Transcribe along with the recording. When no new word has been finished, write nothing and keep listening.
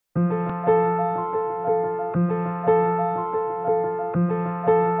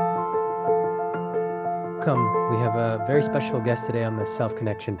welcome. We have a very special guest today on the Self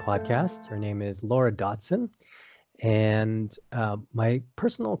Connection podcast. Her name is Laura Dodson. And my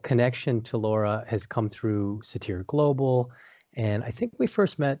personal connection to Laura has come through Satir Global. And I think we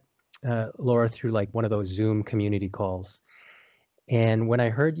first met Laura through like one of those Zoom community calls. And when I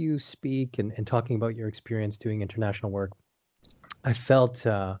heard you speak and talking about your experience doing international work, I felt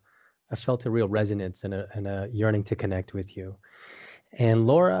a real resonance and a yearning to connect with you. And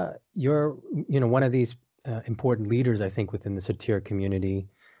Laura, you're one of these important leaders, I think, within the Satir community.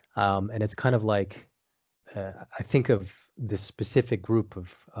 And it's kind of like, I think of this specific group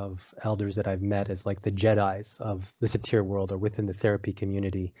of elders that I've met as like the Jedis of the Satir world or within the therapy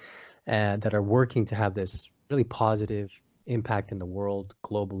community, and that are working to have this really positive impact in the world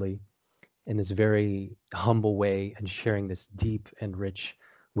globally in this very humble way and sharing this deep and rich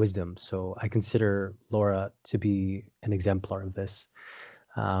wisdom. So I consider Laura to be an exemplar of this.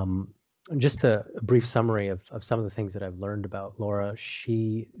 Just a brief summary of some of the things that I've learned about Laura.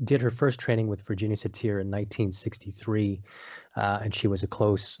 She did her first training with Virginia Satir in 1963, and she was a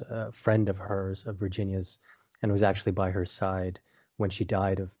close friend of hers, of Virginia's, and was actually by her side when she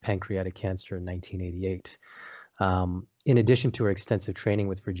died of pancreatic cancer in 1988. In addition to her extensive training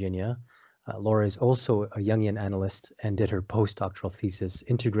with Virginia, Laura is also a Jungian analyst and did her postdoctoral thesis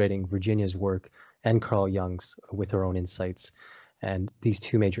integrating Virginia's work and Carl Jung's with her own insights. And these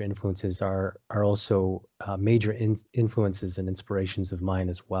two major influences are also major influences and inspirations of mine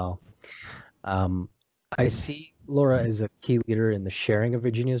as well. I see Laura as a key leader in the sharing of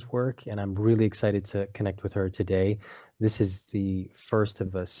Virginia's work, and I'm really excited to connect with her today. This is the first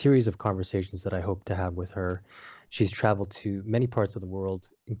of a series of conversations that I hope to have with her. She's traveled to many parts of the world,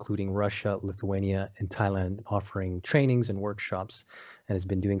 including Russia, Lithuania, and Thailand, offering trainings and workshops, and has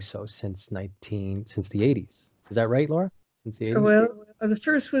been doing so since the 80s. Is that right, Laura? Since the 80s? Well, the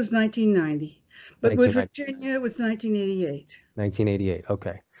first was 1990, but with Virginia, it was 1988. 1988,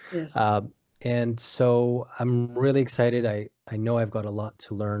 okay. Yes. And so I'm really excited. I know I've got a lot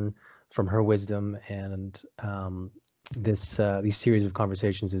to learn from her wisdom, and these series of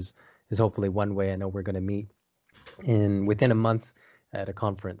conversations is hopefully one way. I know we're going to meet within a month at a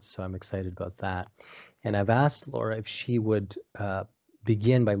conference, so I'm excited about that. And I've asked Laura if she would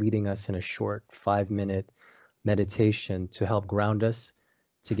begin by leading us in a short 5-minute meditation to help ground us,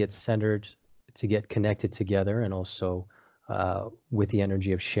 to get centered, to get connected together, and also with the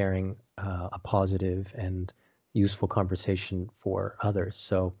energy of sharing a positive and useful conversation for others.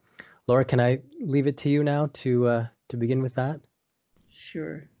 So, Laura, can I leave it to you now to begin with that?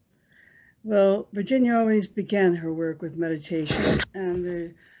 Sure. Well, Virginia always began her work with meditation, and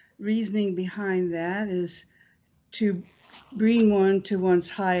the reasoning behind that is to bring one to one's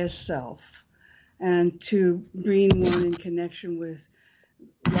highest self and to bring one in connection with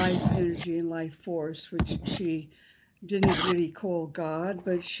life energy and life force, which she didn't really call God,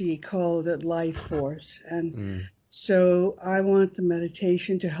 but she called it life force. And so I want the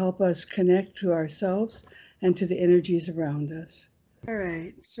meditation to help us connect to ourselves and to the energies around us. All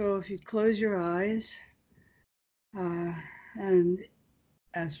right, so if you close your eyes, and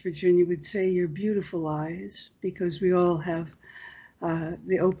as Virginia would say, your beautiful eyes, because we all have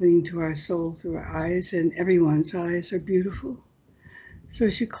the opening to our soul through our eyes, and everyone's eyes are beautiful. So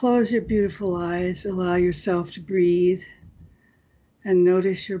as you close your beautiful eyes, allow yourself to breathe and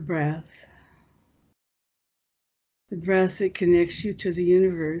notice your breath. The breath that connects you to the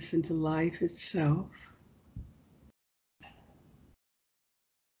universe and to life itself.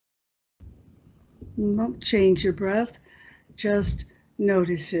 Don't change your breath, just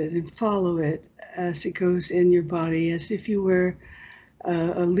notice it and follow it as it goes in your body, as if you were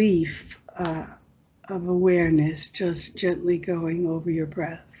a leaf of awareness, just gently going over your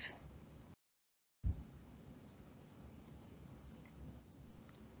breath.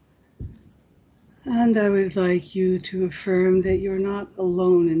 And I would like you to affirm that you're not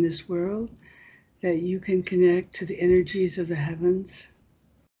alone in this world, that you can connect to the energies of the heavens,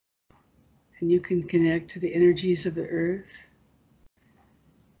 and you can connect to the energies of the earth,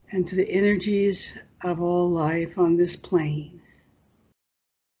 and to the energies of all life on this plane.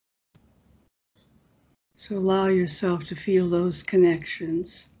 So allow yourself to feel those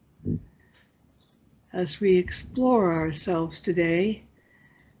connections. As we explore ourselves today,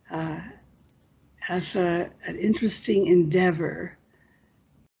 as an interesting endeavor.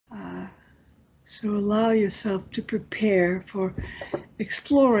 So allow yourself to prepare for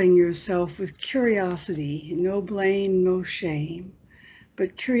exploring yourself with curiosity, no blame, no shame,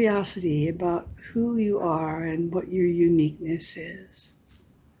 but curiosity about who you are and what your uniqueness is.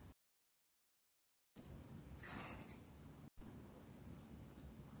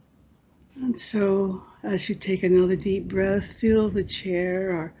 And so As you take another deep breath, feel the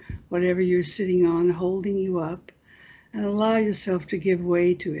chair or whatever you're sitting on holding you up, and allow yourself to give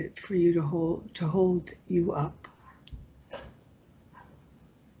way to it for you to hold you up.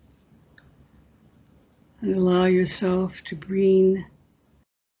 And allow yourself to bring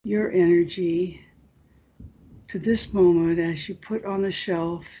your energy to this moment as you put on the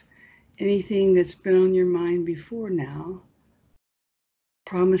shelf anything that's been on your mind before now,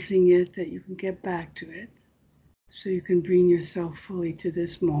 promising it that you can get back to it so you can bring yourself fully to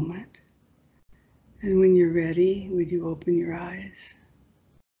this moment. And when you're ready, would you open your eyes?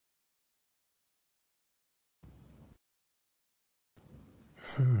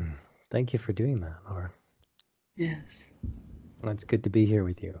 Thank you for doing that, Laura. Yes. Well, it's good to be here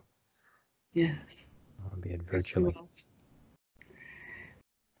with you, Yes. albeit virtually.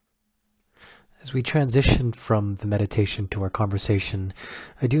 As we transition from the meditation to our conversation,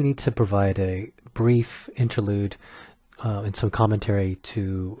 I do need to provide a brief interlude and some commentary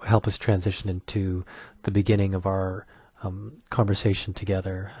to help us transition into the beginning of our conversation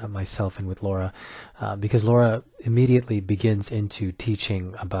together, myself and with Laura, because Laura immediately begins into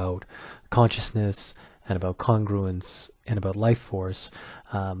teaching about consciousness and about congruence and about life force,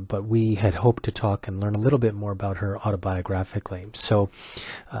 but we had hoped to talk and learn a little bit more about her autobiographically. So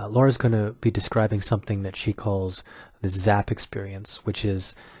Laura's going to be describing something that she calls the ZAP experience, which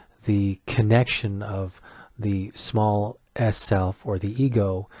is the connection of the small S self or the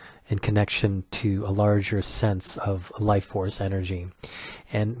ego in connection to a larger sense of life force energy.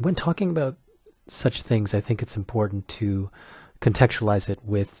 And when talking about such things, I think it's important to contextualize it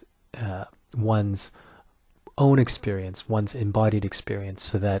with one's own experience, one's embodied experience,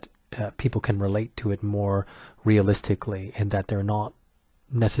 so that people can relate to it more realistically and that they're not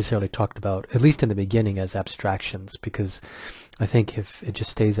necessarily talked about, at least in the beginning, as abstractions, because I think if it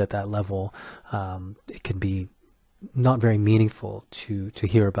just stays at that level, it can be not very meaningful to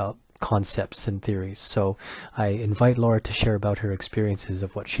hear about concepts and theories. So I invite Laura to share about her experiences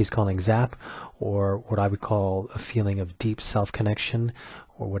of what she's calling ZAP, or what I would call a feeling of deep self-connection,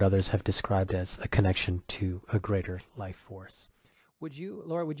 or what others have described as a connection to a greater life force.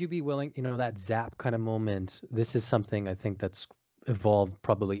 Laura, would you be willing, that ZAP kind of moment, this is something I think that's evolved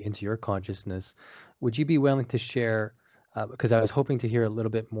probably into your consciousness. Would you be willing to share, because I was hoping to hear a little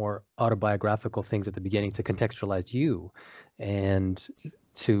bit more autobiographical things at the beginning to contextualize you and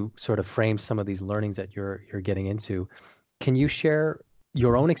to sort of frame some of these learnings that you're getting into. Can you share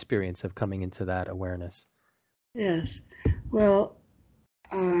your own experience of coming into that awareness? Yes. Well,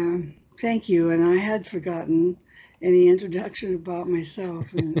 thank you. And I had forgotten any introduction about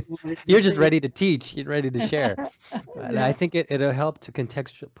myself. And you're just ready to teach. You're ready to share. And Yeah. I think it'll help to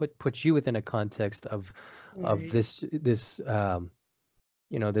put you within a context of this this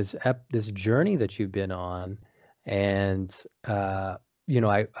journey that you've been on. And I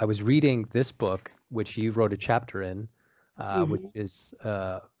was reading this book, which you wrote a chapter in, which is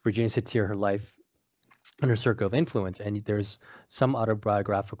Virginia Satir, Her Life and Her Circle of Influence. And there's some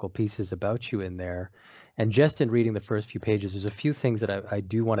autobiographical pieces about you in there. And just in reading the first few pages, there's a few things that I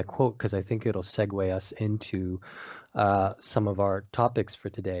do want to quote, because I think it'll segue us into some of our topics for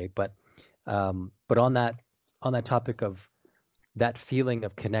today. But on that topic of that feeling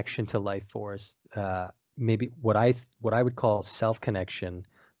of connection to life force, maybe what I would call self-connection,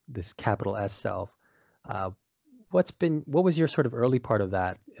 this capital S self. What was your sort of early part of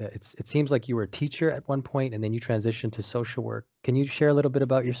that? It seems like you were a teacher at one point, and then you transitioned to social work. Can you share a little bit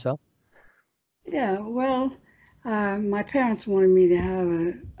about yourself? Yeah, well, my parents wanted me to have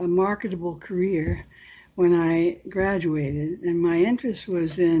a marketable career when I graduated, and my interest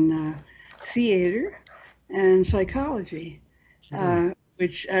was in theater and psychology,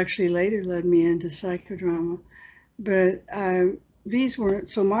 which actually later led me into psychodrama. But these weren't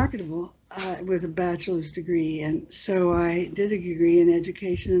so marketable with a bachelor's degree, and so I did a degree in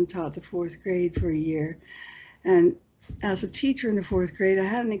education and taught the fourth grade for a year. And as a teacher in the fourth grade, I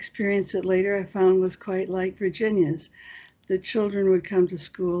had an experience that later I found was quite like Virginia's. The children would come to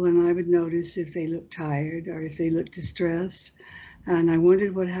school and I would notice if they looked tired or if they looked distressed. And I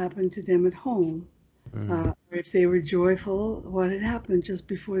wondered what happened to them at home. Or if they were joyful, what had happened just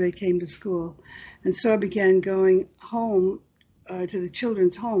before they came to school. And so I began going home to the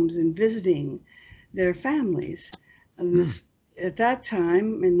children's homes and visiting their families. And this, at that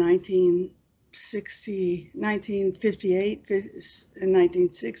time, in 1958 and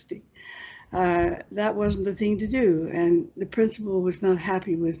 1960, that wasn't the thing to do. And the principal was not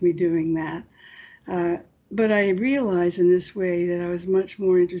happy with me doing that. But I realized in this way that I was much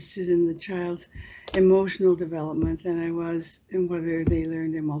more interested in the child's emotional development than I was in whether they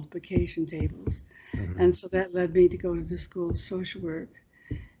learned their multiplication tables. And so that led me to go to the School of Social Work.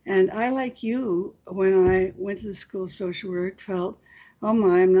 And I, like you, when I went to the School of Social Work, felt, oh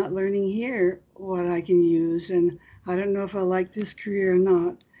my, I'm not learning here what I can use, and I don't know if I like this career or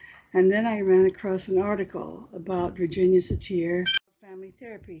not. And then I ran across an article about Virginia Satir, family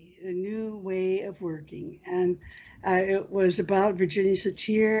therapy, a new way of working. And it was about Virginia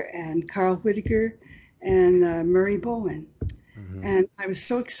Satir and Carl Whitaker and Murray Bowen. And I was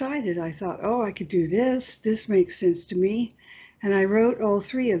so excited. I thought, oh, I could do this. This makes sense to me. And I wrote all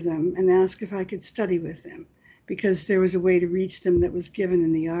three of them and asked if I could study with them, because there was a way to reach them that was given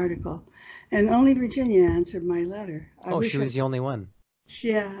in the article. And only Virginia answered my letter. She was the only one.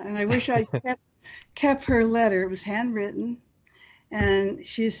 Yeah, and I wish I kept her letter. It was handwritten. And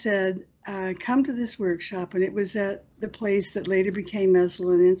she said, come to this workshop. And it was at the place that later became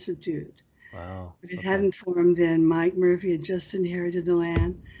Esalen Institute. Wow. But it hadn't formed then. Mike Murphy had just inherited the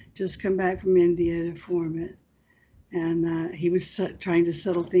land, just come back from India to form it. And he was trying to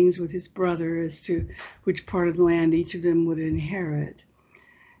settle things with his brother as to which part of the land each of them would inherit.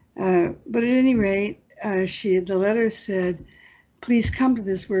 But at any rate, the letter said, please come to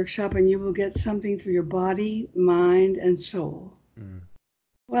this workshop and you will get something for your body, mind, and soul.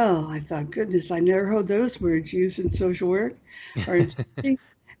 Well, I thought, goodness, I never heard those words used in social work or in teaching.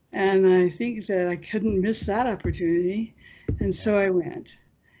 And I think that I couldn't miss that opportunity. And so I went.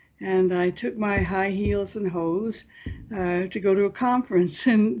 And I took my high heels and hose to go to a conference,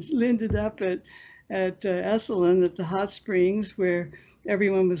 and ended up at Esalen at the hot springs, where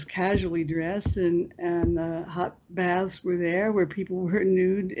everyone was casually dressed, and hot baths were there where people were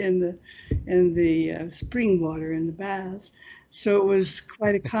nude in the spring water in the baths. So it was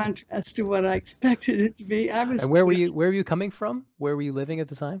quite a contrast to what I expected it to be. And where were you coming from? Where were you living at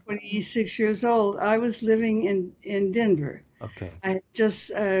the time? 26 years old. I was living in Denver. Okay. I had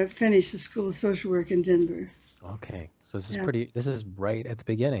just finished the School of Social Work in Denver. Okay. So this is right at the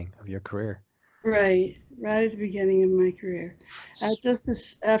beginning of your career. Right at the beginning of my career.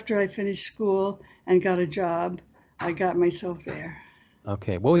 Just after I finished school and got a job, I got myself there.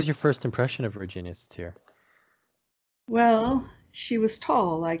 Okay. What was your first impression of Virginia Satir? Well, she was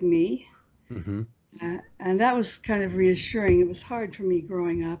tall like me. And that was kind of reassuring. It was hard for me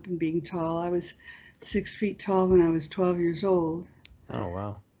growing up and being tall. I was 6 feet tall when I was 12 years old. Oh,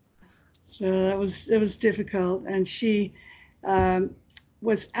 wow. So it was difficult. And she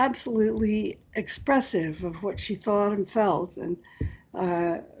was absolutely expressive of what she thought and felt, and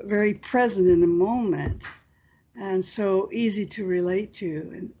very present in the moment, and so easy to relate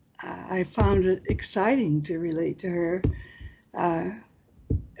to. And I found it exciting to relate to her.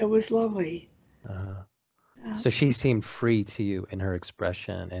 It was lovely. So she seemed free to you in her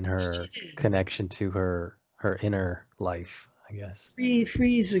expression and her connection to her inner life, I guess.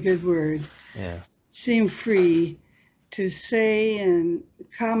 Free is a good word. Yeah. Seemed free to say and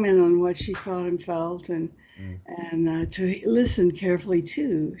comment on what she thought and felt, and to listen carefully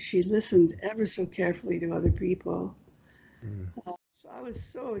too. She listened ever so carefully to other people. So I was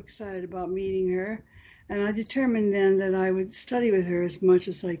so excited about meeting her, and I determined then that I would study with her as much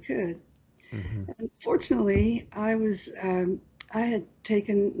as I could. And fortunately, I had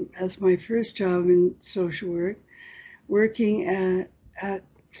taken as my first job in social work, working at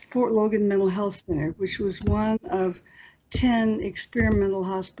Fort Logan Mental Health Center, which was one of 10 experimental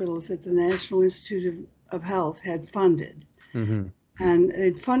hospitals that the National Institute of Health had funded. And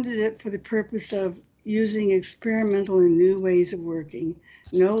it funded it for the purpose of using experimental and new ways of working,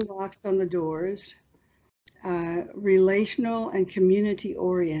 no locks on the doors, relational and community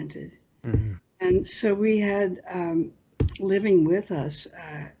oriented. And so we had living with us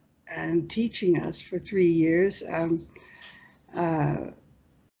and teaching us for 3 years. The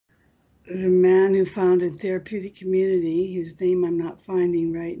man who founded Therapeutic Community, whose name I'm not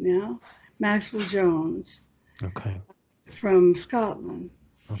finding right now, Maxwell Jones, from Scotland.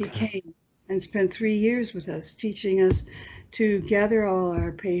 He came and spent 3 years with us, teaching us to gather all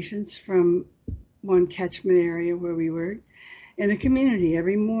our patients from one catchment area where we worked in a community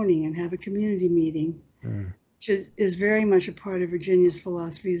every morning and have a community meeting, which is very much a part of Virginia's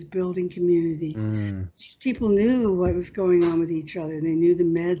philosophy, is building community. These people knew what was going on with each other. They knew the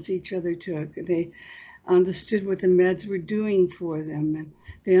meds each other took. They understood what the meds were doing for them, and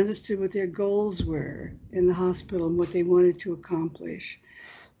they understood what their goals were in the hospital and what they wanted to accomplish,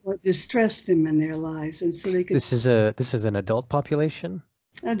 what distressed them in their lives. And so they could... This is an adult population?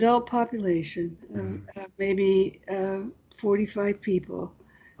 Adult population, maybe 45 people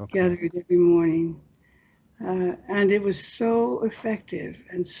gathered every morning. And it was so effective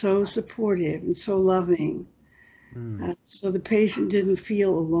and so supportive and so loving. Mm. So the patient didn't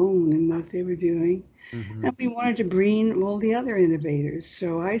feel alone in what they were doing. Mm-hmm. And we wanted to bring all the other innovators.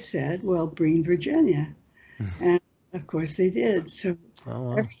 So I said, well, bring Virginia. And of course they did. So Oh,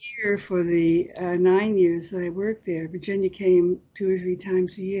 wow. every year for the 9 years that I worked there, Virginia came 2 or 3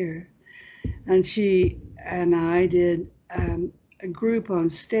 times a year. And she and I did a group on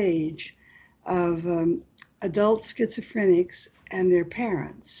stage of adult schizophrenics and their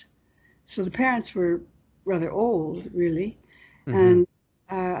parents. So the parents were rather old, really. Mm-hmm. And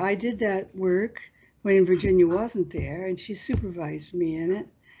I did that work when Virginia wasn't there, and she supervised me in it.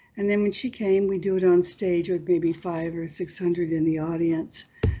 And then when she came, we do it on stage with maybe 500 or 600 in the audience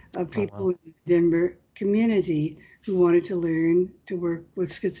of Oh, people wow. in the Denver community who wanted to learn to work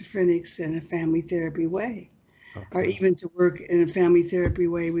with schizophrenics in a family therapy way, or Okay. even to work in a family therapy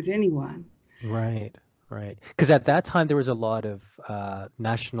way with anyone. Right, right. Because at that time there was a lot of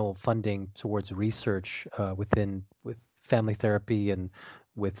national funding towards research with family therapy and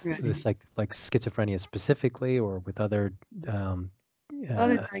with Right. this like schizophrenia specifically, or with um,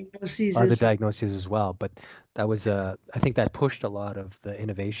 Other uh, diagnoses other as diagnoses as well. But that was I think that pushed a lot of the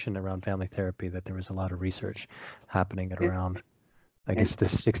innovation around family therapy. That there was a lot of research happening at well. around, I And guess, the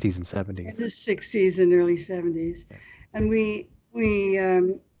 60s and in 70s. the 60s and early 70s. Yeah. And we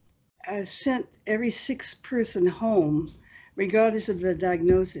sent every sixth person home, regardless of their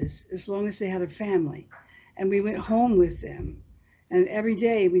diagnosis, as long as they had a family. And we went home with them. And every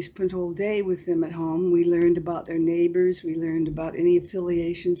day we spent a whole day with them at home. We learned about their neighbors. We learned about any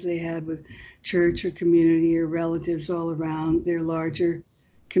affiliations they had with church or community or relatives all around their larger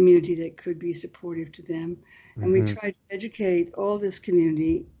community that could be supportive to them. And we Hmm. tried to educate all this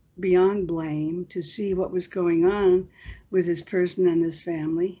community beyond blame to see what was going on with this person and this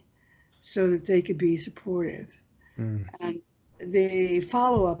family so that they could be supportive. Mm. And the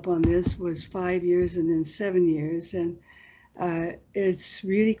follow up on this was 5 years and then 7 years. And it's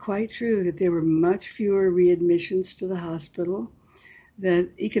really quite true that there were much fewer readmissions to the hospital, that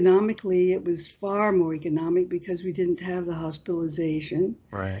economically it was far more economic because we didn't have the hospitalization,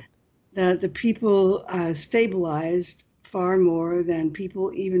 Right. that the people stabilized far more than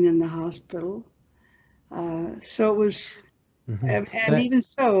people even in the hospital. So it was, Hmm. and even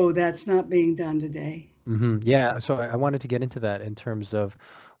so, that's not being done today. Yeah, so I wanted to get into that in terms of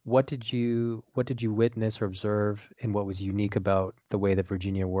what did you witness or observe in what was unique about the way that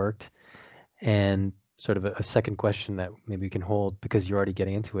Virginia worked? And sort of a second question that maybe we can hold because you're already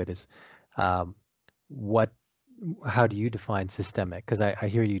getting into it is um, what how do you define systemic? Because I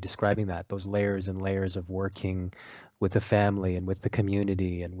hear you describing that, those layers and layers of working with the family and with the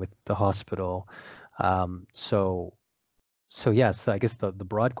community and with the hospital. So yes, I guess the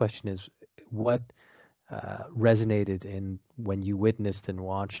broad question is what resonated in when you witnessed and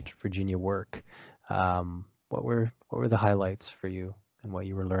watched Virginia work? What were the highlights for you and what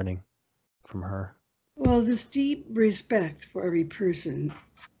you were learning from her? Well, this deep respect for every person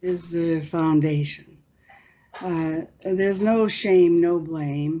is the foundation. There's no shame, no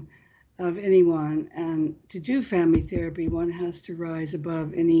blame of anyone. And to do family therapy, one has to rise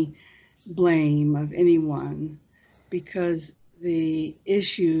above any blame of anyone because the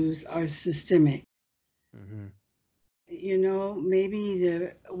issues are systemic. Hmm. Maybe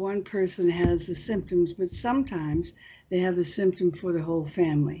the one person has the symptoms, but sometimes they have the symptom for the whole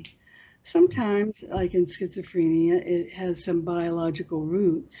family. Sometimes, like in schizophrenia, it has some biological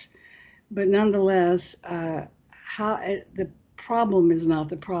roots, but nonetheless, the problem is not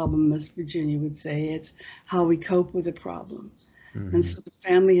the problem, as Virginia would say. It's how we cope with the problem. And Hmm. so the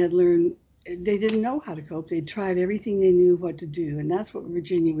family had learned, they didn't know how to cope. They tried everything they knew what to do. And that's what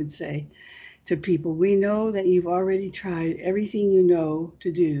Virginia would say to people. We know that you've already tried everything you know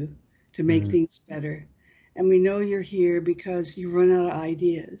to do to make Hmm. things better. And we know you're here because you run out of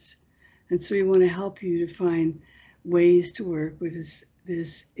ideas. And so we want to help you to find ways to work with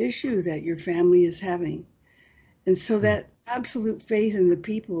this issue that your family is having. And so that absolute faith in the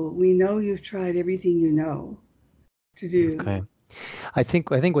people, we know you've tried everything you know to do. Okay. I think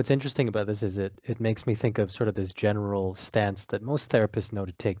what's interesting about this is it makes me think of sort of this general stance that most therapists know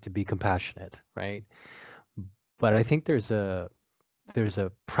to take to be compassionate, right? But I think there's a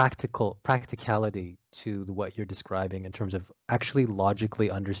practicality to what you're describing in terms of actually logically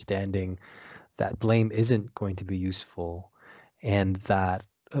understanding that blame isn't going to be useful, and that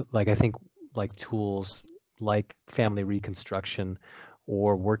like I think like tools like family reconstruction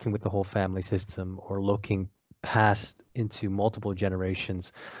or working with the whole family system or looking past into multiple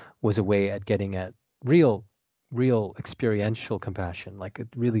generations was a way at getting at real real experiential compassion, like it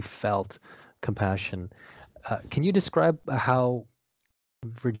really felt compassion. Can you describe how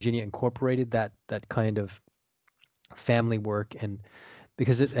Virginia incorporated that kind of family work, and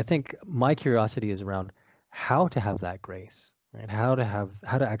because I think my curiosity is around how to have that grace, right? How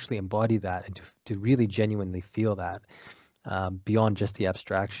to actually embody that and to really genuinely feel that beyond just the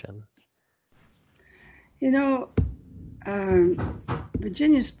abstraction. You know,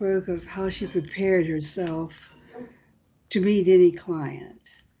 Virginia spoke of how she prepared herself to meet any client.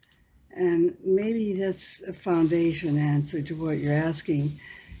 And maybe that's a foundation answer to what you're asking.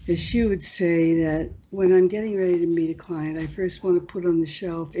 Is she would say that when I'm getting ready to meet a client, I first want to put on the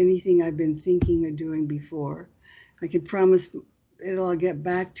shelf anything I've been thinking or doing before. I can promise I'll get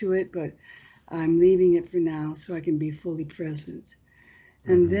back to it, but I'm leaving it for now so I can be fully present.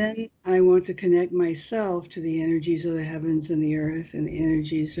 And then I want to connect myself to the energies of the heavens and the earth and the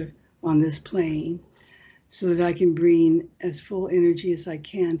energies on this plane so that I can bring as full energy as I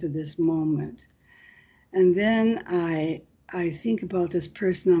can to this moment. And then I think about this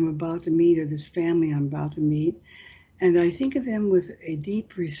person I'm about to meet or this family I'm about to meet, and I think of them with a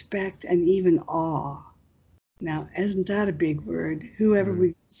deep respect and even awe. Now, isn't that a big word? Whoever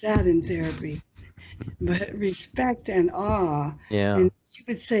would use that in therapy. But respect and awe. Yeah. And she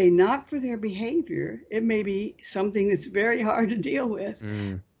would say, not for their behavior. It may be something that's very hard to deal with,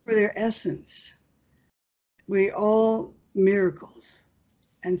 for their essence. We're all miracles.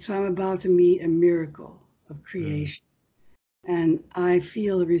 And so I'm about to meet a miracle of creation. And I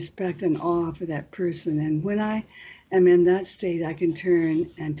feel a respect and awe for that person. And when I am in that state, I can turn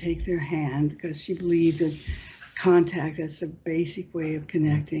and take their hand, because she believed that contact is a basic way of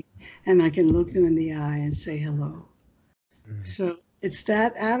connecting. And I can look them in the eye and say hello. So it's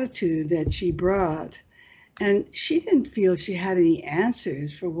that attitude that she brought. And she didn't feel she had any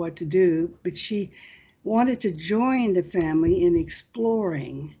answers for what to do, but she wanted to join the family in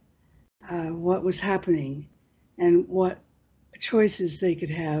exploring what was happening and what choices they could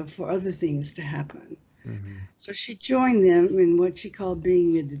have for other things to happen. So she joined them in what she called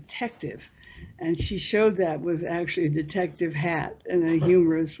being a detective. And she showed that with actually a detective hat in a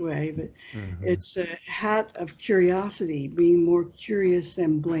humorous way, but it's a hat of curiosity, being more curious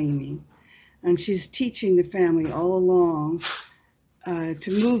than blaming. And she's teaching the family all along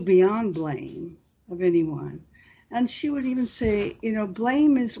to move beyond blame of anyone. And she would even say, you know,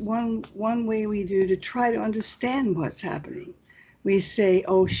 blame is one way we do to try to understand what's happening. We say,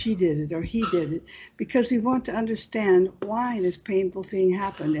 oh, she did it or he did it, because we want to understand why this painful thing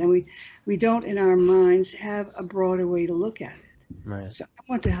happened. And we don't in our minds have a broader way to look at it. Right. So I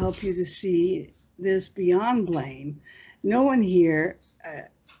want to help you to see this beyond blame. No one here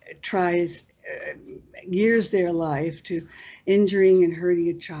gears their life to injuring and hurting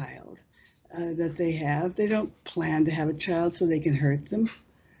a child that they have. They don't plan to have a child so they can hurt them,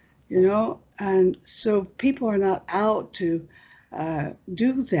 you know? And so people are not out to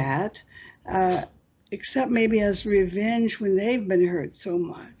do that, except maybe as revenge when they've been hurt so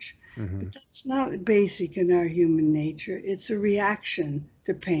much. But that's not basic in our human nature. It's a reaction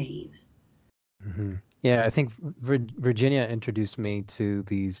to pain. Yeah, I think Virginia introduced me to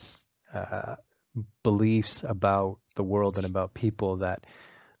these beliefs about the world and about people that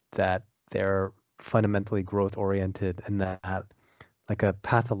they're fundamentally growth oriented, and that like a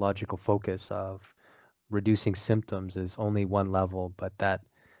pathological focus of reducing symptoms is only one level, but that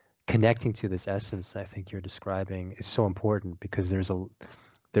connecting to this essence I think you're describing is so important, because there's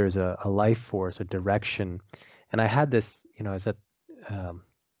a life force, a direction. And I had this, you know, I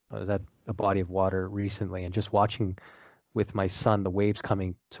was at a body of water recently and just watching with my son the waves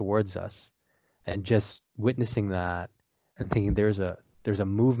coming towards us and just witnessing that and thinking there's a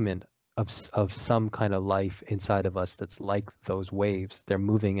movement of some kind of life inside of us that's like those waves. They're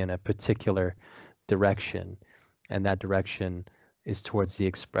moving in a particular direction, and that direction is towards the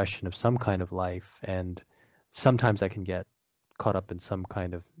expression of some kind of life. And sometimes I can get caught up in some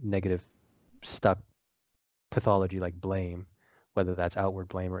kind of negative stuck pathology like blame, whether that's outward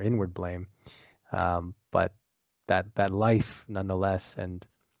blame or inward blame, but that life nonetheless. And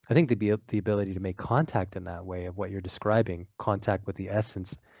I think the ability to make contact in that way of what you're describing, contact with the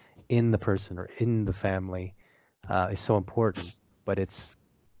essence in the person or in the family, is so important. But it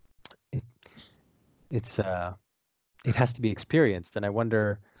has to be experienced. And I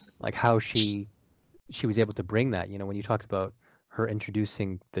wonder like how she was able to bring that, you know, when you talked about her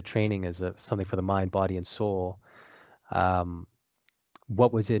introducing the training as something for the mind, body, and soul.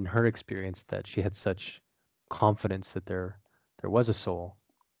 What was in her experience that she had such confidence that there was a soul?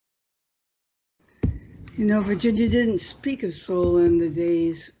 You know, Virginia didn't speak of soul in the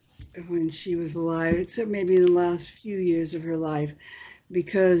days when she was alive, except maybe in the last few years of her life,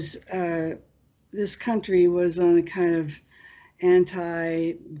 because this country was on a kind of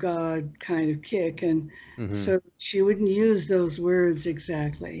anti-God kind of kick, and so she wouldn't use those words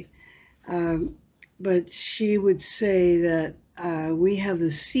exactly. But she would say that we have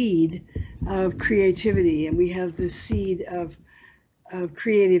the seed of creativity, and we have the seed of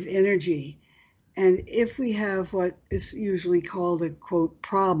creative energy. And if we have what is usually called a, quote,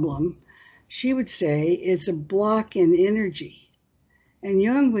 problem, she would say it's a block in energy. And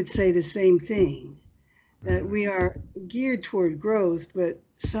Jung would say the same thing, that we are geared toward growth, but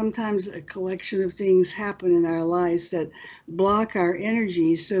sometimes a collection of things happen in our lives that block our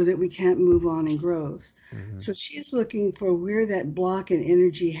energy so that we can't move on in growth. So she's looking for where that block in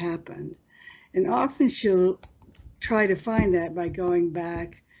energy happened. And often she'll try to find that by going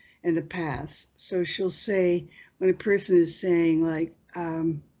back in the past. So she'll say, when a person is saying like,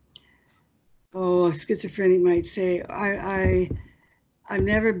 a schizophrenic might say, I've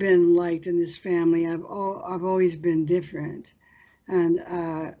never been liked in this family. I've always been different,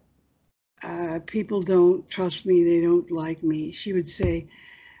 and people don't trust me. They don't like me. She would say,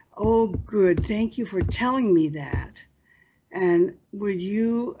 "Oh, good. Thank you for telling me that. And would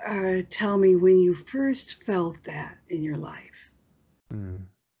you tell me when you first felt that in your life?"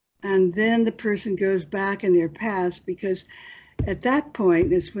 And then the person goes back in their past, because at that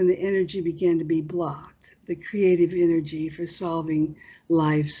point is when the energy began to be blocked. The creative energy for solving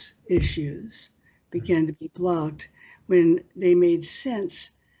life's issues began to be blocked when they made sense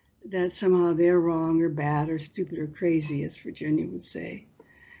that somehow they're wrong or bad or stupid or crazy, as Virginia would say.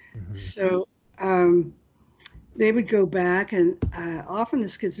 So they would go back, and often the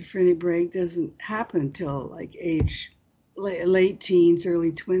schizophrenic break doesn't happen until like age late teens,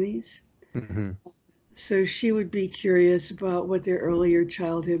 early 20s. So she would be curious about what their earlier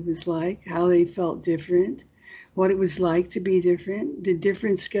childhood was like, how they felt different, what it was like to be different. Did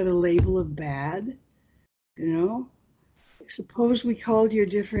difference get a label of bad? You know, suppose we called your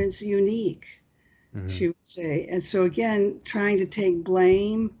difference unique, she would say. And so again, trying to take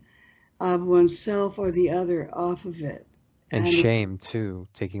blame of oneself or the other off of it. And shame too,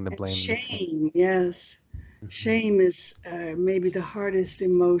 taking the blame. Shame, yes. Shame is maybe the hardest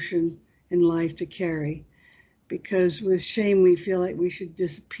emotion in life to carry, because with shame we feel like we should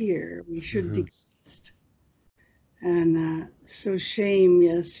disappear, we shouldn't exist. And so shame,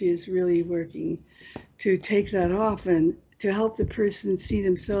 yes, she is really working to take that off and to help the person see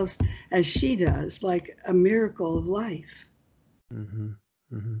themselves as she does, like a miracle of life.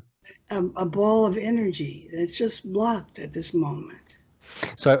 A ball of energy that's just blocked at this moment.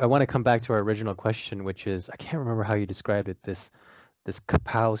 So I want to come back to our original question, which is, I can't remember how you described it, this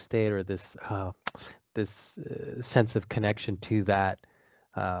kapow state, or this sense of connection to that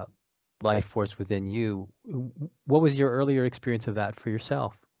life force within you. What was your earlier experience of that for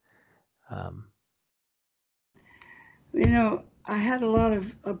yourself? You know, I had a lot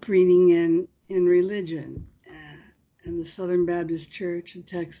of upbringing in religion in the Southern Baptist Church in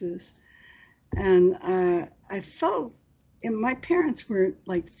Texas. And I felt, and my parents weren't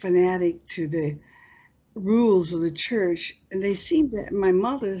like fanatic to the rules of the church, and they seemed to, my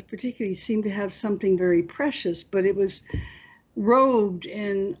mother particularly seemed to have something very precious, but it was robed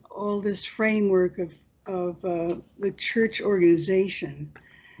in all this framework of the church organization.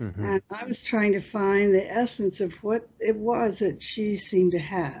 And I was trying to find the essence of what it was that she seemed to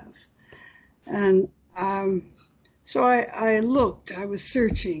have. And so I looked, I was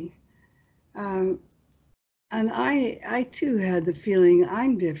searching. And I too had the feeling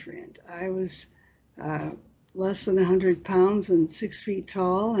I'm different. I was less than 100 pounds and 6 feet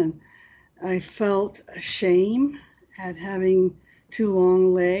tall, and I felt shame at having too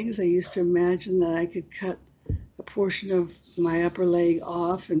long legs. I used to imagine that I could cut a portion of my upper leg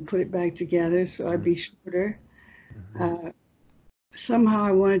off and put it back together so I'd be shorter. Somehow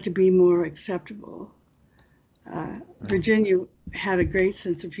I wanted to be more acceptable. Virginia had a great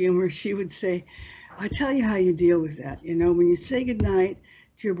sense of humor. She would say, "I tell you how you deal with that. You know, when you say goodnight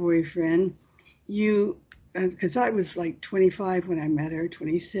to your boyfriend, because I was like 25 when I met her,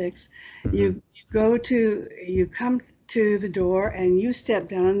 26, you come to the door and you step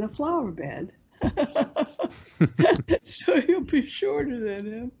down in the flower bed." So you'll be shorter than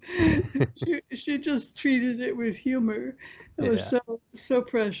him. She just treated it with humor. It was so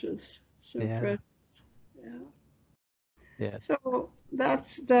precious, precious. Yeah. So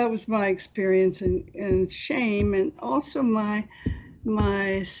that was my experience in shame, and also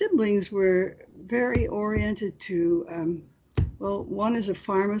my siblings were very oriented to. Well, one is a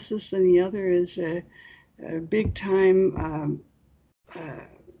pharmacist, and the other is a big time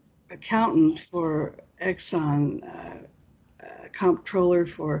accountant for Exxon, comptroller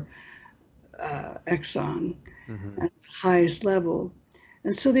for Exxon. Mm-hmm. at the highest level.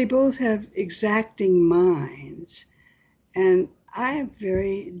 And so they both have exacting minds. And I have a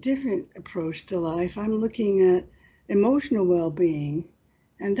very different approach to life. I'm looking at emotional well-being,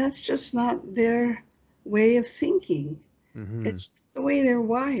 and that's just not their way of thinking. Mm-hmm. It's the way they're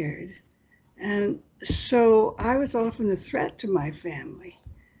wired. And so I was often a threat to my family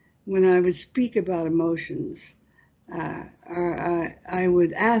when I would speak about emotions, or I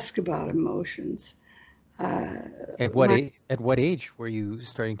would ask about emotions. Uh, my At what age were you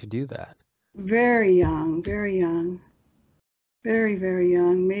starting to do that? very young, very, very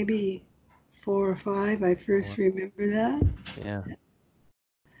young, maybe 4 or 5. I first Or, remember that. yeah.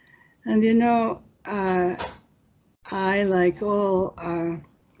 And I, like all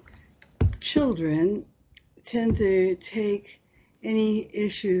children, tend to take any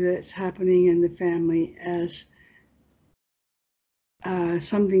issue that's happening in the family as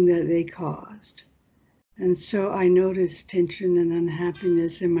something that they caused. And so I noticed tension and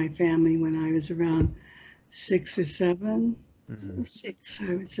unhappiness in my family when I was around 6 or 7, Mm-hmm. 6,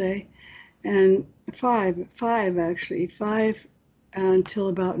 I would say, and five actually, 5 until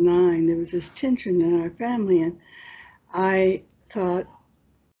about 9. There was this tension in our family, and I thought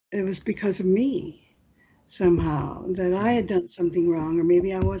it was because of me somehow, that I had done something wrong, or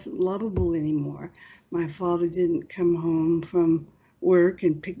maybe I wasn't lovable anymore. My father didn't come home from work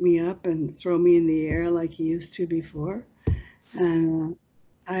and pick me up and throw me in the air like he used to before. And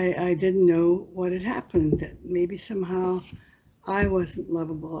I didn't know what had happened, that maybe somehow I wasn't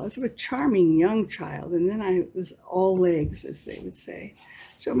lovable. I was a charming young child, and then I was all legs, as they would say.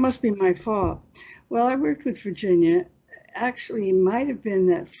 So it must be my fault. Well, I worked with Virginia. Actually, it might have been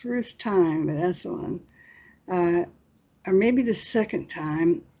that first time at Esalen, uh, or maybe the second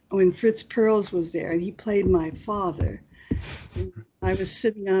time when Fritz Perls was there, and he played my father. I was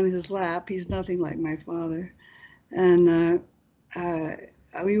sitting on his lap. He's nothing like my father. And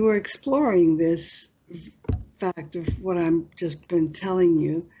we were exploring this fact of what I've just been telling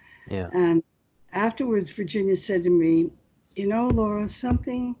you. Yeah. And afterwards, Virginia said to me, "You know, Laura,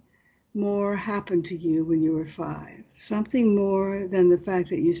 something more happened to you when you were 5. Something more than the fact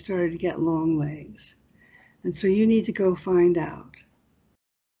that you started to get long legs. And so you need to go find out."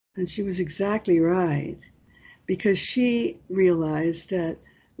 And she was exactly right, because she realized that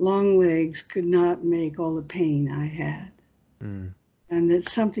long legs could not make all the pain I had, Mm. and that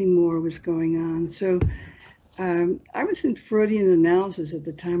something more was going on. So I was in Freudian analysis at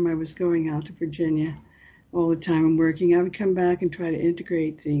the time. I was going out to Virginia all the time and working. I would come back and try to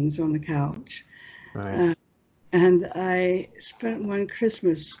integrate things on the couch. Right. And I spent one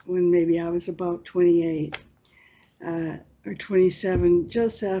Christmas when maybe I was about 28 or 27,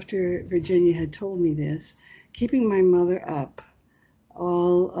 just after Virginia had told me this, keeping my mother up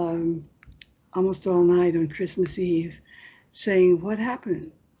almost all night on Christmas Eve, saying, "What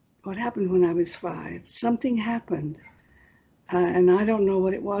happened? What happened when I was 5? Something happened." And I don't know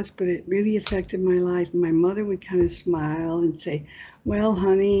what it was, but it really affected my life. And my mother would kind of smile and say, "Well,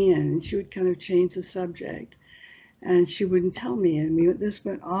 honey," and she would kind of change the subject. And she wouldn't tell me. And this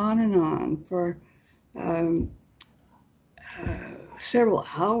went on and on for um, several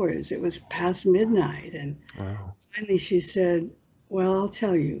hours. It was past midnight. And Wow. finally she said, "Well, I'll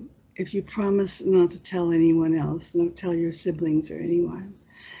tell you, if you promise not to tell anyone else, don't tell your siblings or anyone."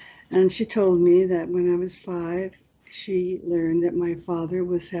 And she told me that when I was 5, she learned that my father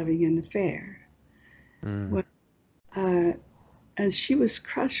was having an affair. Mm. Well, and she was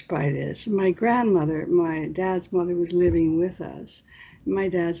crushed by this. My grandmother, my dad's mother, was living with us. My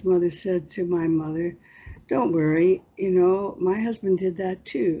dad's mother said to my mother, "Don't worry, my husband did that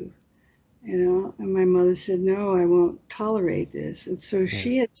too." And my mother said, "No, I won't tolerate this." And so Yeah.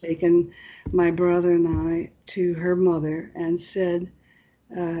 she had taken my brother and I to her mother and said,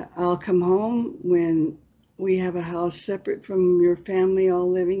 "I'll come home when we have a house separate from your family all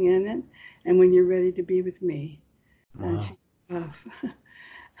living in it, and when you're ready to be with me." And she, Wow.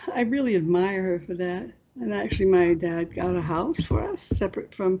 I really admire her for that. And actually, my dad got a house for us,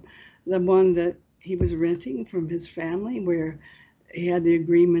 separate from the one that he was renting from his family, where he had the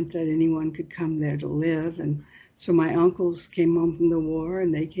agreement that anyone could come there to live. And so my uncles came home from the war,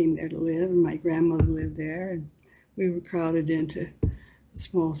 and they came there to live, and my grandmother lived there, and we were crowded into a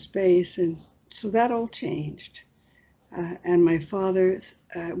small space. And so that all changed. And my father,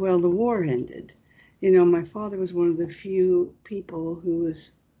 well, the war ended. My father was one of the few people who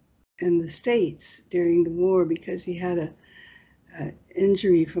was in the States during the war, because he had a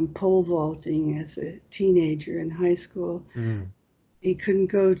injury from pole vaulting as a teenager in high school. Mm. He couldn't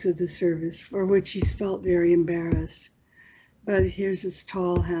go to the service, for which he felt very embarrassed. But here's this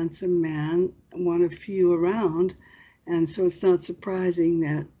tall, handsome man, one of few around, and so it's not surprising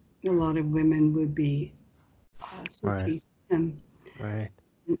that a lot of women would be Right. seeking him. Right.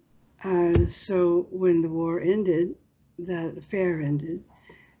 So when the war ended, that affair ended,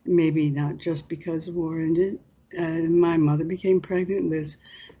 maybe not just because the war ended, my mother became pregnant with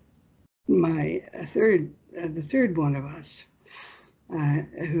my the third one of us,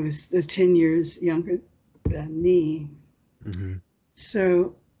 who was 10 years younger than me. Mm-hmm.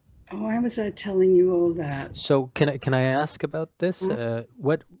 So why was I telling you all that? So can I ask about this? Huh?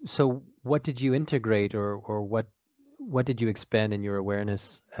 What did you integrate, or what did you expand in your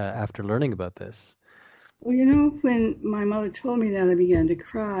awareness after learning about this? Well, when my mother told me that, I began to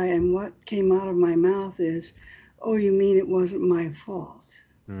cry, and what came out of my mouth is, "Oh, you mean it wasn't my fault?"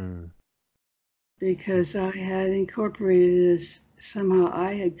 Mm. Because I had incorporated as somehow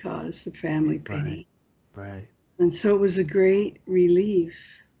I had caused the family Right. pain. Right. And so it was a great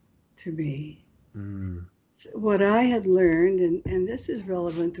relief to me. Mm. What I had learned, and this is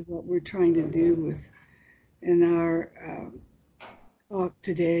relevant to what we're trying to do with in our talk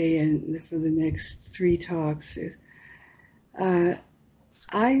today and for the next 3 talks, is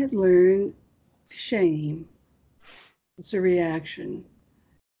I had learned shame. It's a reaction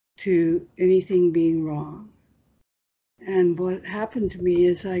to anything being wrong. And what happened to me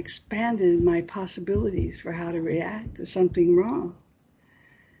is I expanded my possibilities for how to react to something wrong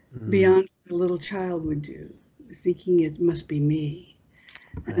Mm. beyond what a little child would do, thinking it must be me.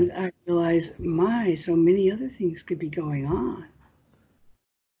 Right. And I realized, so many other things could be going on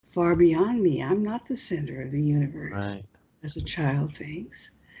far beyond me. I'm not the center of the universe, Right. as a child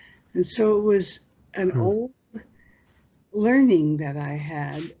thinks. And so it was an Hmm. old learning that I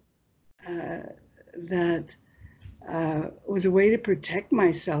had that was a way to protect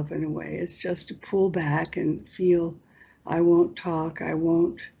myself in a way. It's just to pull back and feel I won't talk, I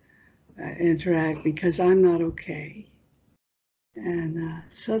won't interact because I'm not okay. And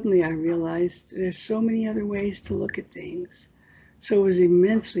suddenly I realized there's so many other ways to look at things. So it was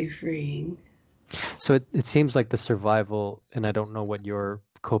immensely freeing. So it seems like the survival, and I don't know what your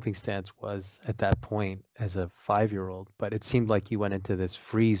coping stance was at that point as a 5-year-old, but it seemed like you went into this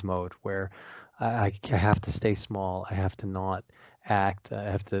freeze mode where I have to stay small, I have to not act, I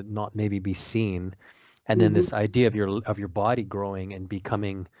have to not maybe be seen. And then Mm-hmm. this idea of your body growing and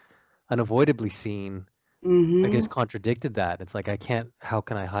becoming unavoidably seen, I Mm-hmm. guess contradicted that. It's like how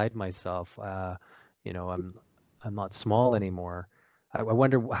can I hide myself? I'm not small anymore. I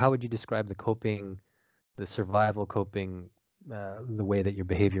wonder how would you describe the survival coping, the way that your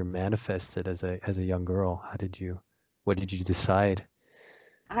behavior manifested as a young girl? What did you decide?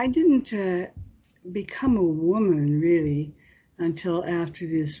 I didn't become a woman really until after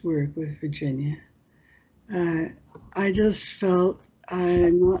this work with Virginia. Uh, I just felt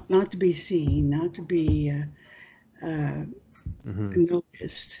not to be seen, not to be uh, Mm-hmm.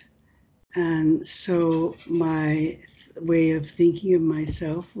 noticed. And so my way of thinking of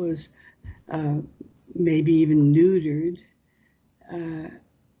myself was uh, maybe even neutered. Uh,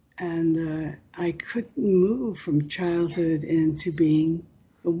 and I couldn't move from childhood into being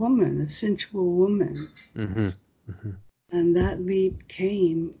a woman, a sensual woman. Mm-hmm. Mm-hmm. And that leap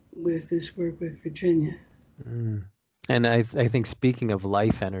came with this work with Virginia. Mm. And I think speaking of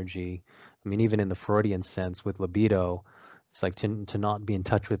life energy, I mean, even in the Freudian sense with libido, it's like to not be in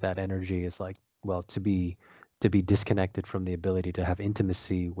touch with that energy is like, well, to be disconnected from the ability to have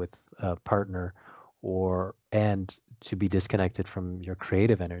intimacy with a partner, and to be disconnected from your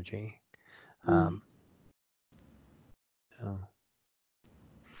creative energy. Mm. Um, oh.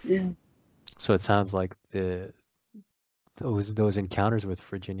 Yeah. So it sounds like those encounters with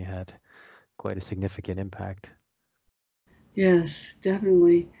Virginia had quite a significant impact. Yes,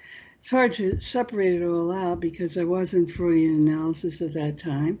 definitely. It's hard to separate it all out because I was in Freudian analysis at that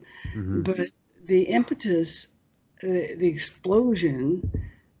time. Mm-hmm. But the impetus, the explosion,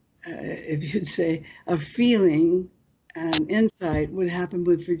 if you'd say, of feeling and insight would happen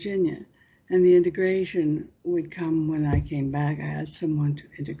with Virginia. And the integration would come when I came back. I had someone to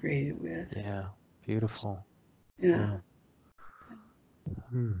integrate it with. Yeah, beautiful. Yeah, Yeah.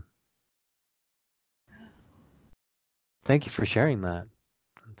 Hmm. Thank you for sharing that.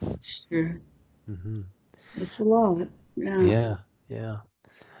 That's, sure. hmm It's a lot. Yeah. Yeah, yeah.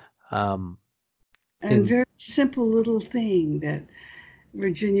 Um, And in very simple little thing that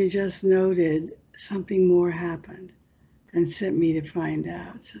Virginia just noted something more happened and sent me to find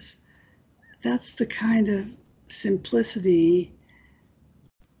out. Just that's the kind of simplicity,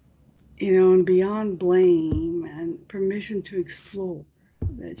 and beyond blame and permission to explore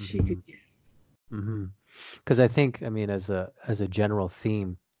that she hmm could give. hmm Because I think, I mean, as a general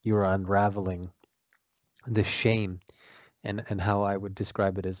theme, you're unraveling the shame and how I would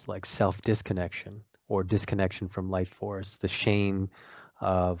describe it as like self-disconnection or disconnection from life force, the shame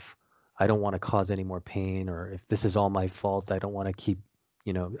of I don't want to cause any more pain, or if this is all my fault, I don't want to keep,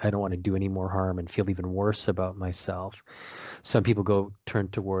 I don't want to do any more harm and feel even worse about myself. Some people turn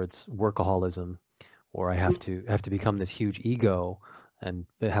towards workaholism, or I have to become this huge ego and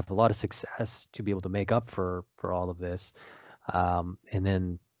have a lot of success to be able to make up for all of this. And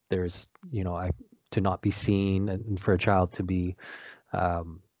then there's, to not be seen, and for a child to be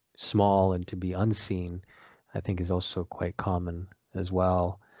small and to be unseen, I think is also quite common as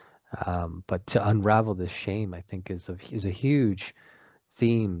well. But to unravel this shame, I think is a huge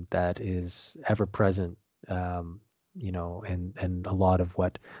theme that is ever present, and a lot of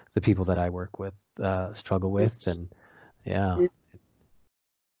what the people that I work with struggle with, and yeah.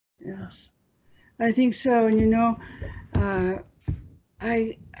 Yes, I think so. And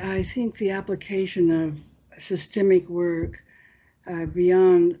I think the application of systemic work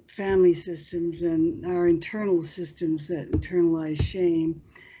beyond family systems and our internal systems that internalize shame,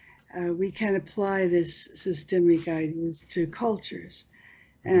 we can apply this systemic ideas to cultures.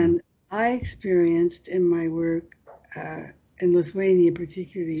 And I experienced in my work in Lithuania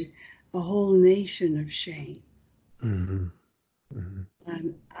particularly a whole nation of shame. Mm-hmm. Mm-hmm.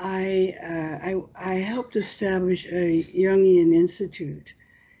 And I helped establish a Jungian institute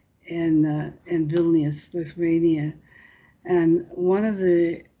in Vilnius, Lithuania. And one of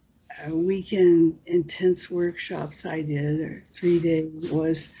the weekend intense workshops I did, or 3 days,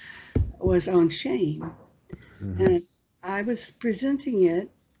 was on shame. Mm-hmm. And I was presenting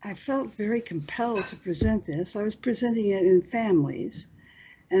it. I felt very compelled to present this. I was presenting it in families,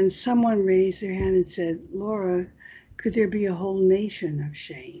 and someone raised their hand and said, "Laura, could there be a whole nation of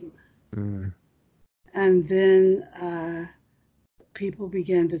shame?" Mm-hmm. And then people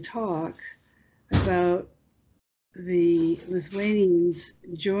began to talk about the Lithuanians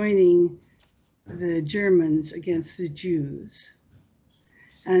joining the Germans against the Jews.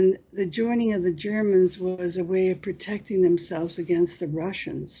 And the joining of the Germans was a way of protecting themselves against the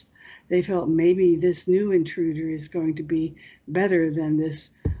Russians. They felt maybe this new intruder is going to be better than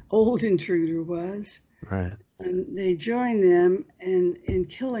this old intruder was. Right. And they joined them in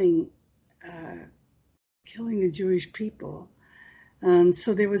killing the Jewish people. And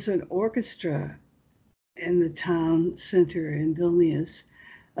so there was an orchestra in the town center in Vilnius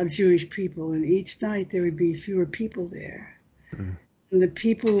of Jewish people, and each night there would be fewer people there. Mm-hmm. And the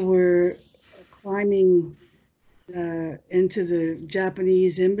people were climbing into the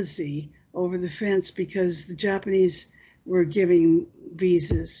Japanese embassy over the fence because the Japanese were giving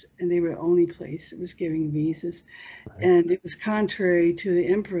visas, and they were the only place that was giving visas. Right. And it was contrary to the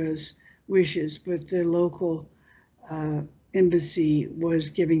emperor's wishes, but the local embassy was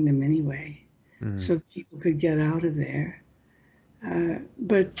giving them anyway, so that people could get out of there.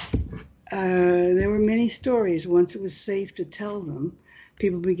 But there were many stories. Once it was safe to tell them,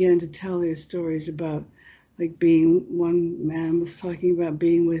 people began to tell their stories about, like, one man was talking about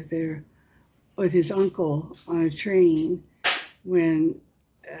being with his uncle on a train when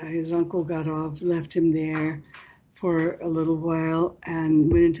his uncle got off, left him there for a little while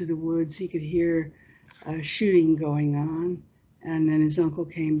and went into the woods. He could hear shooting going on, and then his uncle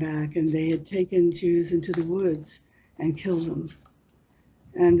came back, and they had taken Jews into the woods and killed them.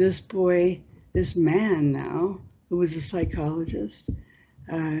 And this boy, this man now, who was a psychologist,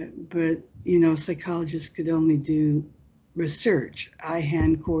 but psychologists could only do research,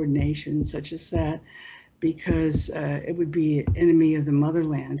 eye-hand coordination, such as that, because it would be an enemy of the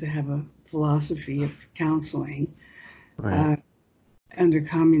motherland to have a philosophy of counseling under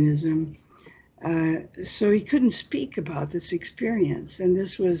communism. So he couldn't speak about this experience. And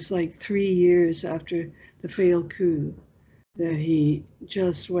this was like 3 years after the failed coup, that he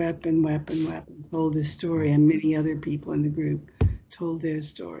just wept and wept and wept and told his story, and many other people in the group told their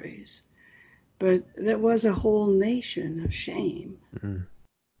stories. But that was a whole nation of shame. Mm-hmm.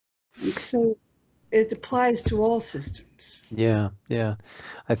 And so it applies to all systems. Yeah.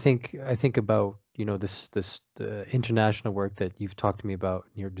 I think about, the international work that you've talked to me about,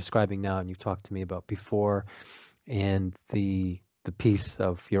 you're describing now, and you've talked to me about before, and the piece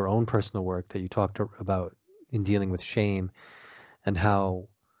of your own personal work that you talked about in dealing with shame, and how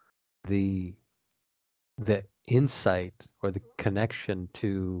the insight or the connection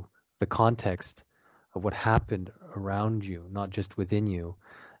to the context of what happened around you, not just within you,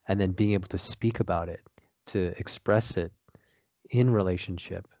 and then being able to speak about it, to express it in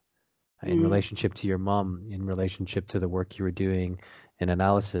relationship to your mom, in relationship to the work you were doing, in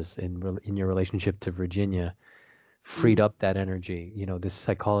analysis in your relationship to Virginia freed up that energy, this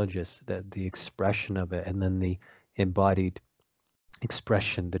psychologist, that the expression of it, and then the embodied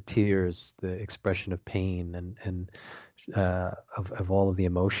expression, the tears, the expression of pain, and of all of the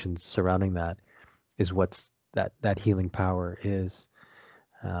emotions surrounding that is what's that healing power is.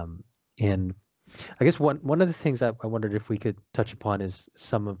 And I guess one of the things I wondered if we could touch upon is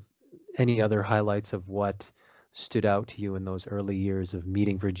any other highlights of what stood out to you in those early years of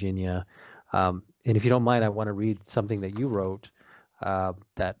meeting Virginia. And if you don't mind, I want to read something that you wrote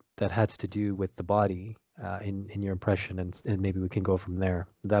that had to do with the body in your impression, and maybe we can go from there.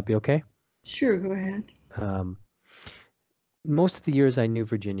 Would that be okay? Sure, go ahead. Most of the years I knew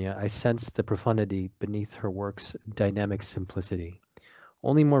Virginia, I sensed the profundity beneath her work's dynamic simplicity.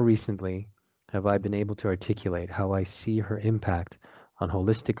 Only more recently have I been able to articulate how I see her impact on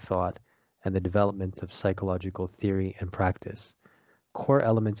holistic thought and the development of psychological theory and practice. Core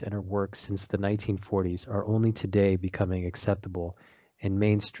elements in her work since the 1940s are only today becoming acceptable in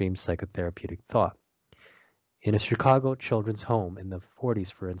mainstream psychotherapeutic thought. In a Chicago children's home in the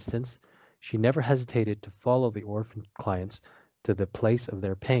 40s, for instance, she never hesitated to follow the orphan clients to the place of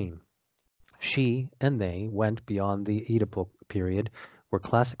their pain. She and they went beyond the Oedipal period where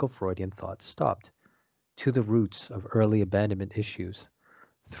classical Freudian thought stopped, to the roots of early abandonment issues.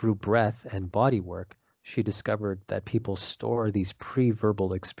 Through breath and body work, she discovered that people store these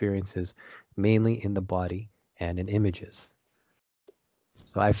preverbal experiences mainly in the body and in images.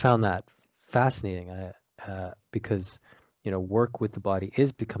 So I found that fascinating because, work with the body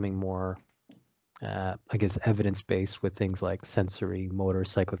is becoming more, I guess, evidence-based with things like sensory motor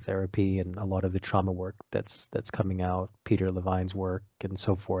psychotherapy and a lot of the trauma work that's coming out, Peter Levine's work and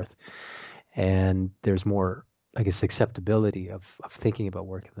so forth. And there's more, I guess, acceptability of thinking about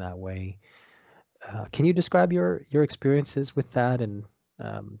work in that way. Can you describe your experiences with that? And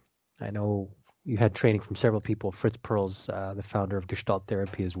I know you had training from several people, Fritz Perls, the founder of Gestalt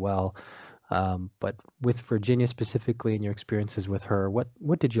therapy as well. But with Virginia specifically and your experiences with her,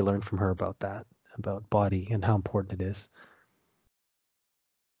 what did you learn from her about that, about body and how important it is?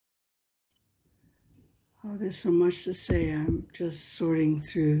 Oh, there's so much to say. I'm just sorting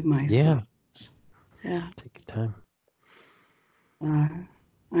through my thoughts. Yeah. Take your time.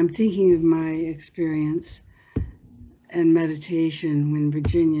 I'm thinking of my experience and meditation when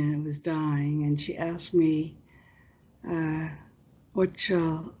Virginia was dying, and she asked me, what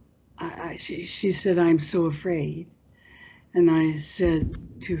shall she said, I'm so afraid. And I said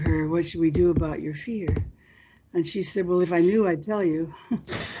to her, what should we do about your fear? And she said, well, if I knew, I'd tell you.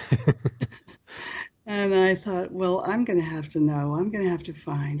 And I thought, well, I'm going to have to know. I'm going to have to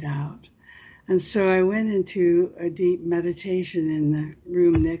find out. And so I went into a deep meditation in the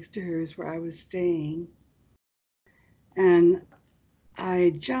room next to hers where I was staying. And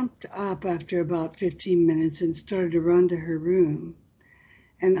I jumped up after about 15 minutes and started to run to her room.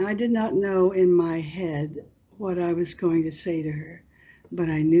 And I did not know in my head what I was going to say to her, but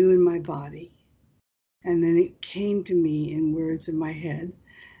I knew in my body. And then it came to me in words in my head.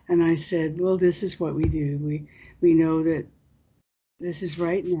 And I said, well, this is what we do. We know that this is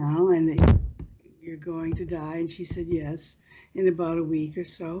right now and that you're going to die. And she said, yes, in about a week or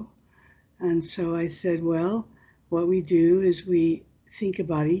so. And so I said, well, what we do is we think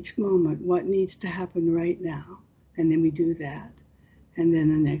about each moment, what needs to happen right now. And then we do that. And then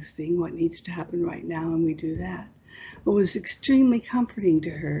the next thing, what needs to happen right now, and we do that. It was extremely comforting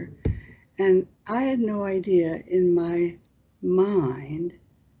to her. And I had no idea in my mind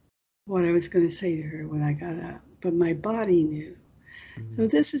what I was going to say to her when I got up, but my body knew. Mm-hmm. So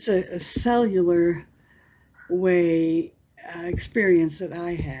this is a cellular way experience that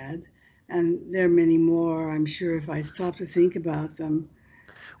I had, and there are many more, I'm sure, if I stop to think about them.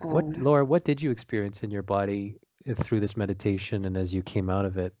 Laura, what did you experience in your body through this meditation and as you came out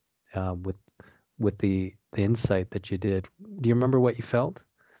of it with the insight that you did? Do you remember what you felt?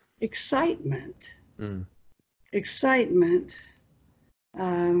 Excitement. Excitement.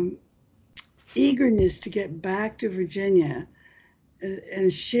 Eagerness to get back to Virginia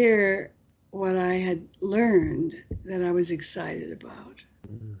and share what I had learned that I was excited about.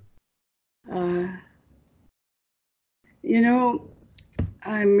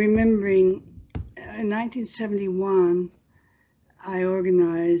 I'm remembering in 1971, I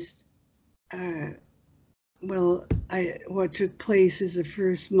organized, what took place is the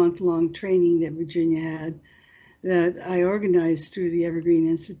first month-long training that Virginia had that I organized through the Evergreen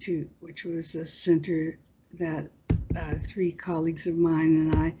Institute, which was a center that three colleagues of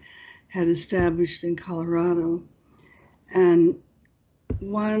mine and I had established in Colorado. And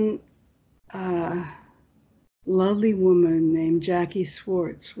one lovely woman named Jackie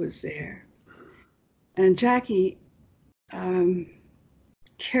Swartz was there. And Jackie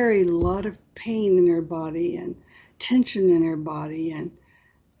carried a lot of pain in her body and tension in her body,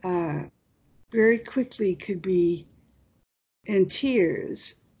 and very quickly could be in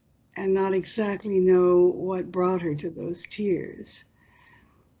tears and not exactly know what brought her to those tears.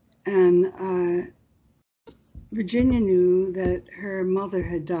 And Virginia knew that her mother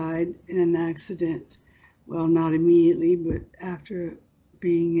had died in an accident. Well, not immediately, but after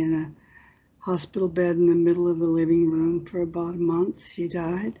being in a hospital bed in the middle of the living room for about a month, she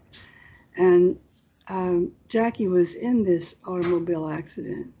died. And Jackie was in this automobile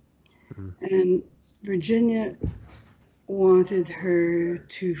accident. And Virginia wanted her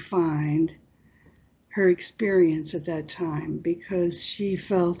to find her experience at that time because she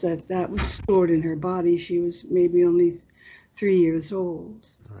felt that that was stored in her body. She was maybe only 3 years old.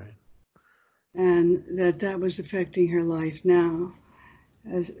 Right. And that was affecting her life now.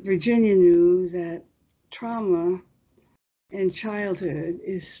 As Virginia knew that trauma in childhood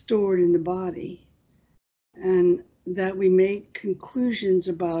is stored in the body, and that we make conclusions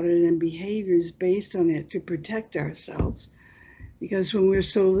about it and behaviors based on it to protect ourselves. Because when we're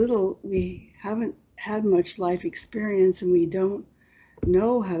so little, we haven't had much life experience and we don't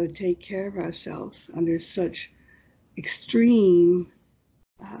know how to take care of ourselves under such extreme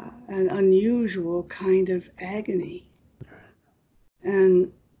and unusual kind of agony.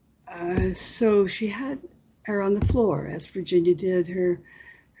 And so she had her on the floor, as Virginia did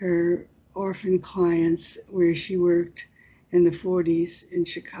her orphan clients where she worked in the 40s in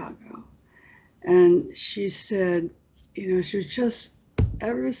Chicago. And she said, you know, she was just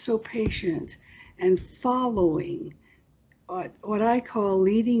ever so patient and following what I call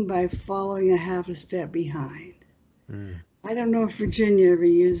leading by following a half a step behind. I don't know if Virginia ever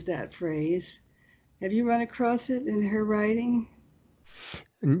used that phrase. Have you run across it in her writing?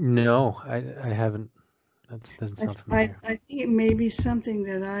 No, I haven't. That doesn't sound familiar. I think it may be something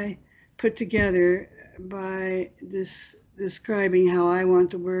that I put together by describing how I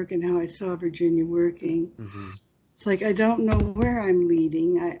want to work and how I saw Virginia working. It's like I don't know where I'm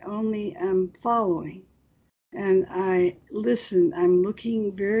leading, I only am following. And I listen, I'm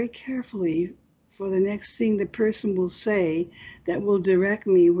looking very carefully for the next thing the person will say that will direct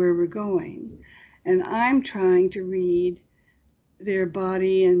me where we're going. And I'm trying to read their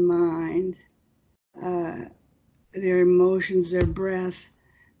body and mind, their emotions, their breath,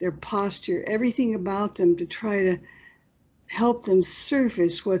 their posture, everything about them to try to help them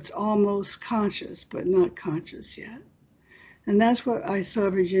surface what's almost conscious, but not conscious yet. And that's what I saw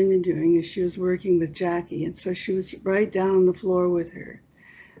Virginia doing as she was working with Jackie. And so she was right down on the floor with her.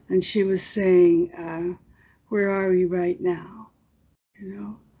 And she was saying, where are we right now? You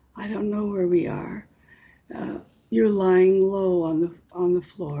know, I don't know where we are. You're lying low on the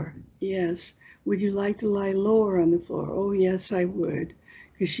floor. Yes. Would you like to lie lower on the floor? Oh, yes, I would.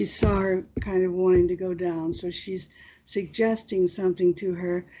 Because she saw her kind of wanting to go down. So she's suggesting something to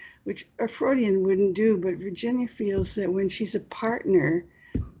her, which a Freudian wouldn't do. But Virginia feels that when she's a partner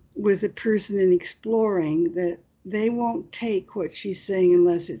with a person in exploring, that they won't take what she's saying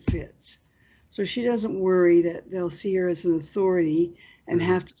unless it fits. So she doesn't worry that they'll see her as an authority and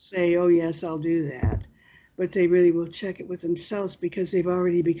have to say, oh, yes, I'll do that. But they really will check it with themselves because they've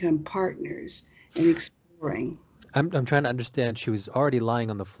already become partners in exploring. I'm trying to understand. She was already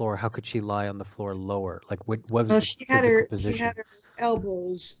lying on the floor. How could she lie on the floor lower? Like what was the physical position? She had her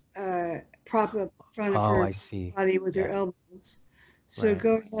elbows propped up in front of her body with her elbows. So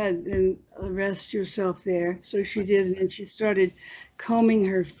go ahead and rest yourself there. So she did, and then she started combing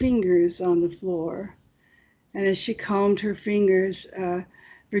her fingers on the floor. And as she combed her fingers,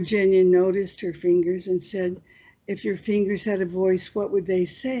 Virginia noticed her fingers and said, if your fingers had a voice, what would they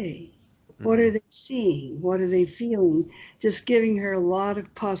say? What are they seeing? What are they feeling? Just giving her a lot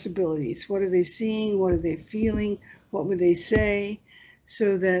of possibilities. What are they seeing? What are they feeling? What would they say?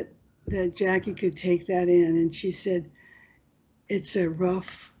 So that Jackie could take that in. And she said, it's a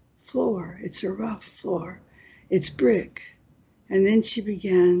rough floor. It's a rough floor. It's brick. And then she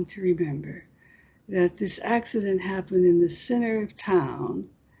began to remember that this accident happened in the center of town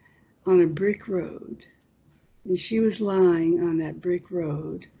on a brick road. And she was lying on that brick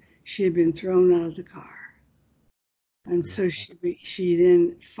road. She had been thrown out of the car. And so she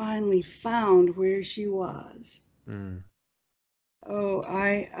then finally found where she was. Oh,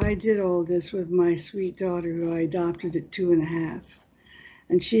 I did all this with my sweet daughter who I adopted at 2.5.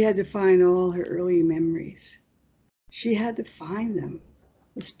 And she had to find all her early memories. She had to find them,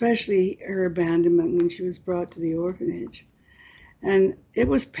 especially her abandonment when she was brought to the orphanage. And it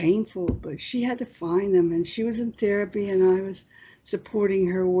was painful, but she had to find them. And she was in therapy, and I was supporting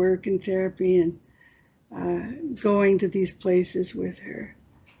her work in therapy and going to these places with her.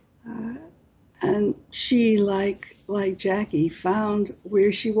 And she, like Jackie, found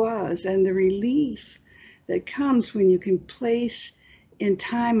where she was, and the relief that comes when you can place in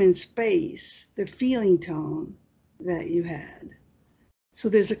time and space the feeling tone that you had. So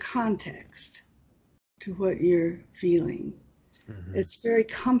there's a context to what you're feeling. Mm-hmm. It's very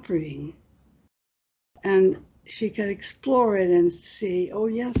comforting. And she could explore it and say, oh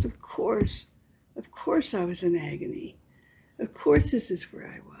yes, of course I was in agony. Of course this is where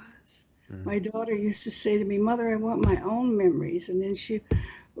I was. Mm-hmm. My daughter used to say to me, Mother, I want my own memories. And then she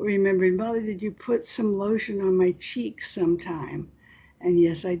remembered, Mother, did you put some lotion on my cheeks sometime? And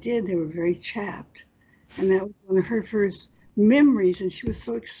yes, I did. They were very chapped. And that was one of her first memories. And she was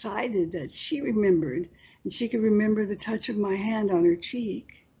so excited that she remembered, and she could remember the touch of my hand on her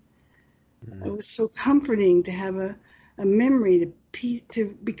cheek. Mm-hmm. It was so comforting to have a memory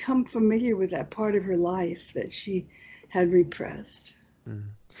to become familiar with that part of her life that she had repressed. Mm-hmm.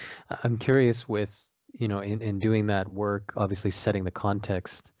 I'm curious with, in doing that work, obviously setting the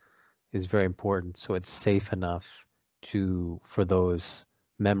context is very important. So it's safe enough for those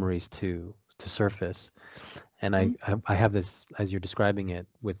memories to surface. And I have this, as you're describing it,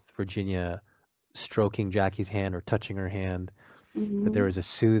 with Virginia stroking Jackie's hand or touching her hand, mm-hmm. that there was a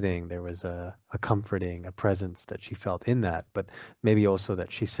soothing, there was a comforting, a presence that she felt in that, but maybe also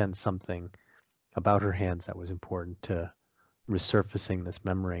that she sensed something about her hands that was important to resurfacing this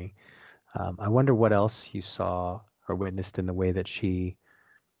memory. I wonder what else you saw or witnessed in the way that she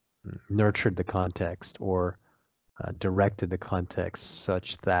nurtured the context or directed the context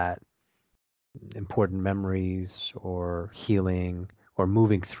such that important memories or healing or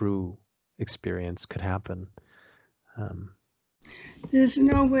moving through experience could happen. There's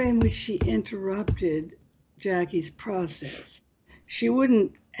no way in which she interrupted Jackie's process. She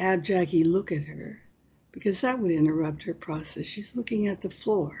wouldn't have Jackie look at her because that would interrupt her process. She's looking at the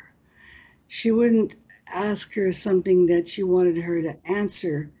floor. She wouldn't ask her something that she wanted her to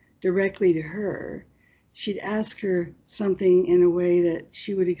answer directly to her. She'd ask her something in a way that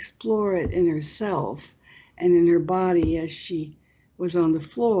she would explore it in herself and in her body as she was on the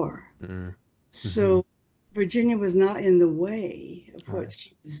floor. Mm-hmm. So Virginia was not in the way of what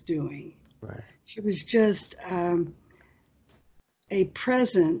she was doing. Right. She was just a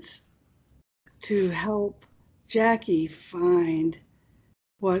presence to help Jackie find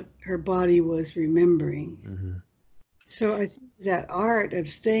what her body was remembering. Mm-hmm. So I think that art of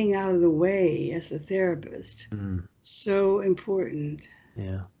staying out of the way as a therapist, so important.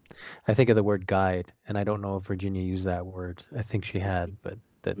 Yeah. I think of the word guide, and I don't know if Virginia used that word. I think she had, but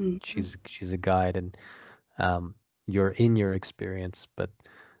that she's a guide, and you're in your experience, but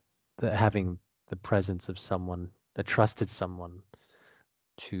having the presence of someone, a trusted someone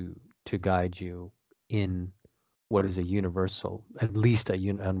to guide you in what is a universal, at least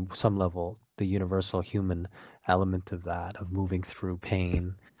on some level, the universal human element of that, of moving through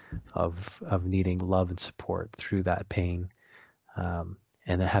pain, of needing love and support through that pain,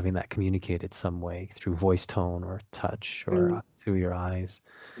 and having that communicated some way through voice tone or touch or through your eyes.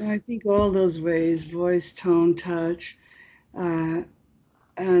 I think all those ways, voice, tone, touch, and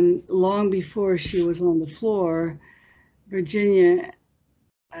long before she was on the floor,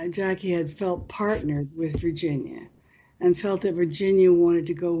 Jackie had felt partnered with Virginia and felt that Virginia wanted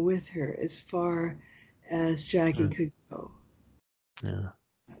to go with her as far as Jackie could go. Yeah.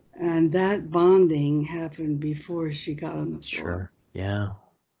 And that bonding happened before she got on the floor. Sure. Yeah.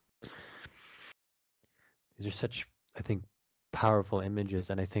 These are such, I think, powerful images,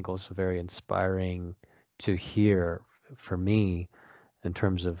 and I think also very inspiring to hear for me in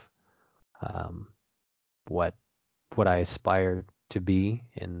terms of what I aspire to be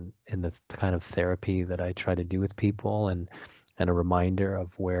in the kind of therapy that I try to do with people, and a reminder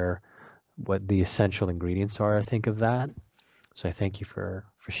of what the essential ingredients are, I think, of that. So I thank you for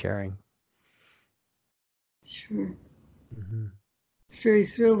sharing. Sure. Mm-hmm. It's very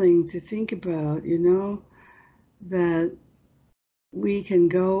thrilling to think about, that we can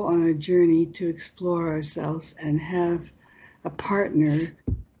go on a journey to explore ourselves and have a partner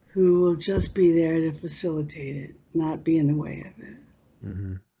who will just be there to facilitate it, not be in the way of it.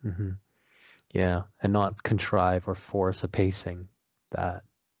 Mm-hmm. Mm-hmm. Yeah, and not contrive or force a pacing that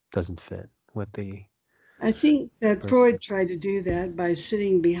doesn't fit with the... I think that Freud tried to do that by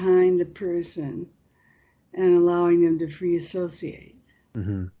sitting behind the person and allowing them to free associate.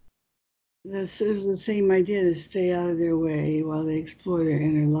 Mm-hmm. It was the same idea, to stay out of their way while they explore their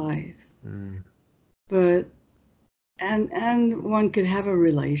inner life. Mm. But and one could have a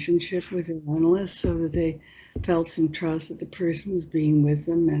relationship with an analyst so that they felt some trust that the person was being with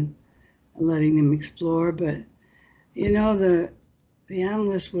them and letting them explore. But you know, the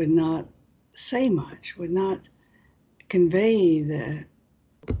analyst would not say much, would not convey the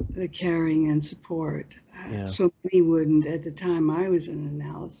caring and support. Yeah. So many wouldn't at the time I was in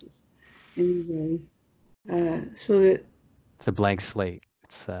analysis, anyway. So that It's a blank slate.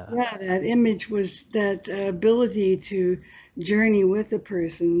 It's yeah, that image was that ability to journey with a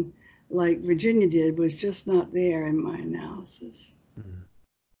person like Virginia did was just not there in my analysis.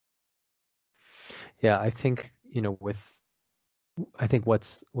 Yeah, I think, you know, I think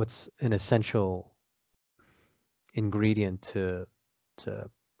what's an essential ingredient to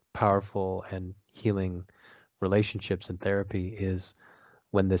powerful and healing relationships and therapy is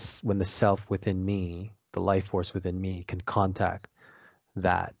when the self within me, the life force within me, can contact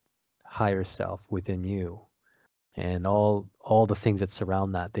that higher self within you, and all the things that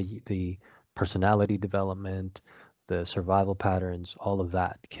surround that, the personality development, the survival patterns, all of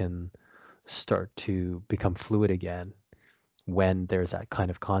that can start to become fluid again when there's that kind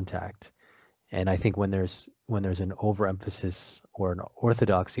of contact. And I think when there's an overemphasis or an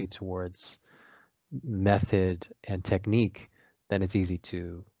orthodoxy towards method and technique, then it's easy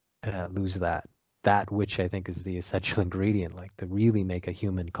to lose that which I think is the essential ingredient, like to really make a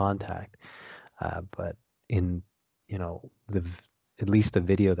human contact. But in, you know, at least the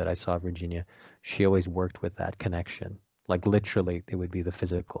video that I saw of Virginia, she always worked with that connection. Like literally, it would be the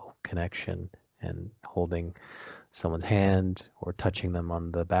physical connection and holding someone's hand or touching them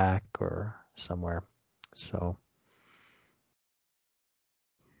on the back or somewhere. So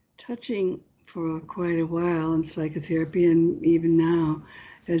Touching for quite a while in psychotherapy and even now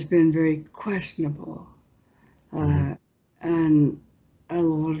has been very questionable. And a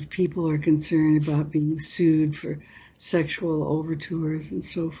lot of people are concerned about being sued for sexual overtures and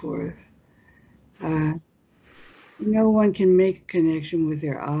so forth. No one can make a connection with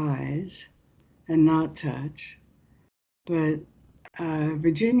their eyes and not touch. But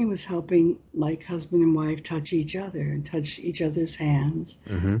Virginia was helping, like husband and wife, touch each other and touch each other's hands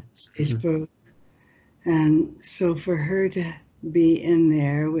as they spoke. And so for her to be in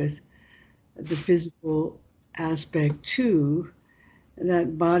there with the physical aspect too,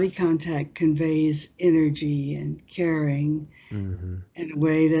 that body contact conveys energy and caring in a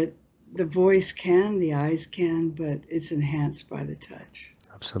way that the voice can, the eyes can, but it's enhanced by the touch.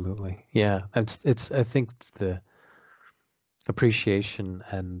 Absolutely. Yeah. It's I think it's the appreciation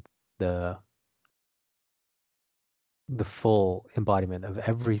and the full embodiment of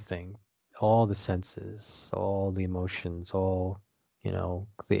everything, all the senses, all the emotions, all, you know,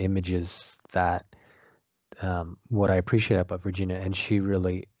 the images that what I appreciate about Virginia, and she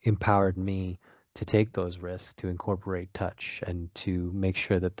really empowered me to take those risks, to incorporate touch and to make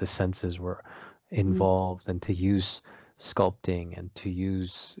sure that the senses were involved and to use sculpting and to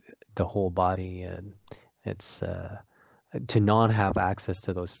use the whole body. And it's to not have access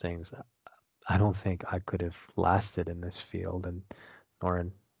to those things, I don't think I could have lasted in this field and nor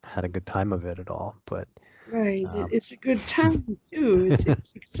had a good time of it at all. But right, it's a good time too.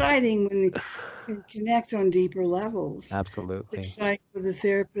 It's exciting when you can connect on deeper levels. Absolutely. It's exciting for the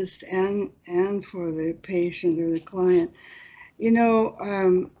therapist and for the patient or the client. You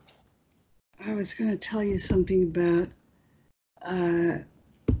know, I was going to tell you something about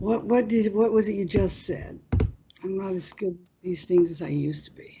what was it you just said? I'm not as good at these things as I used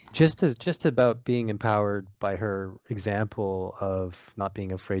to be. Just about being empowered by her example of not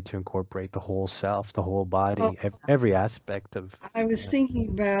being afraid to incorporate the whole self, the whole body, every aspect of. I was thinking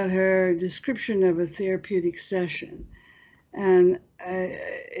about her description of a therapeutic session, and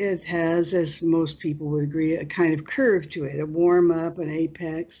it has, as most people would agree, a kind of curve to it, a warm up, an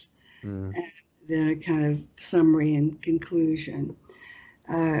apex, and then a kind of summary and conclusion.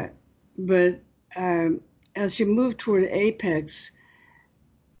 But as you move toward apex,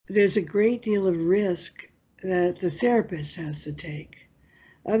 there's a great deal of risk that the therapist has to take.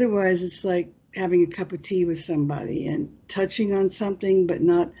 Otherwise, it's like having a cup of tea with somebody and touching on something, but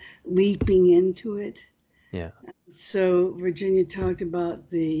not leaping into it. Yeah. So Virginia talked about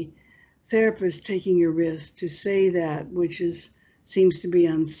the therapist taking a risk to say that which seems to be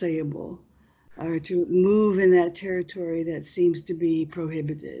unsayable, or to move in that territory that seems to be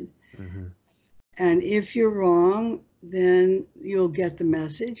prohibited. And if you're wrong, then you'll get the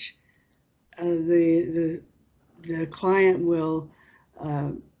message. The client will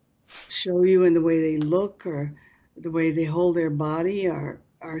show you in the way they look or the way they hold their body, or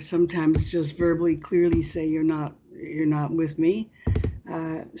sometimes just verbally clearly say you're not with me.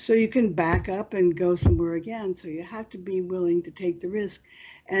 So you can back up and go somewhere again. So you have to be willing to take the risk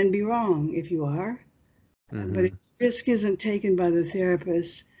and be wrong if you are. But if the risk isn't taken by the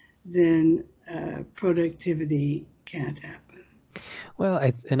therapist, then productivity can't happen. Well,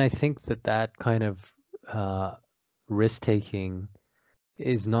 I think that kind of risk-taking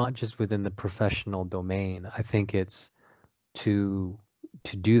is not just within the professional domain. I think it's to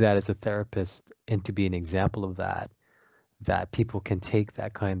do that as a therapist and to be an example of that people can take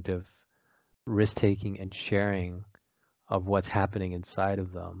that kind of risk-taking and sharing of what's happening inside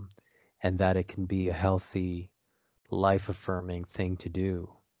of them, and that it can be a healthy, life-affirming thing to do,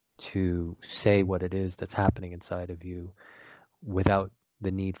 to say what it is that's happening inside of you without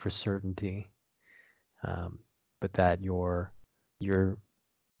the need for certainty, but that you're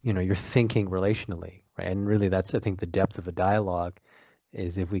thinking relationally, right? And really, that's, I think, the depth of a dialogue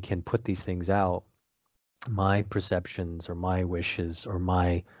is if we can put these things out, my perceptions or my wishes or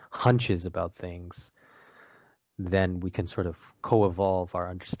my hunches about things, then we can sort of co-evolve our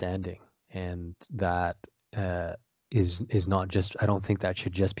understanding. And that is not just, I don't think that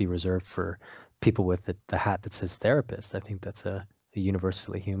should just be reserved for people with the hat that says therapist. I think that's a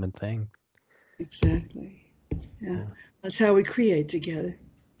universally human thing. Exactly. Yeah. That's how we create together.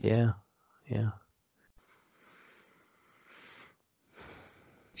 Yeah.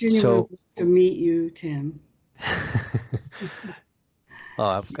 Virginia would love to meet you, Tim.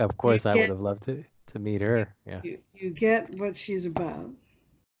 Oh, of course, I would have loved to meet her. Yeah. You get what she's about.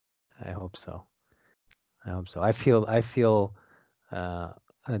 I hope so. I feel a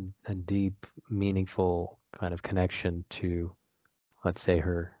deep, meaningful kind of connection to, let's say,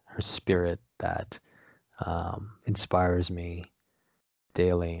 her spirit that inspires me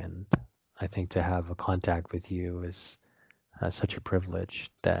daily. And I think to have a contact with you is such a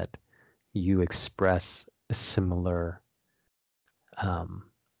privilege, that you express a similar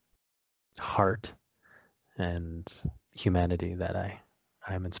heart and humanity that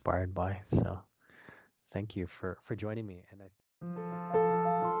I'm inspired by. So thank you for joining me. And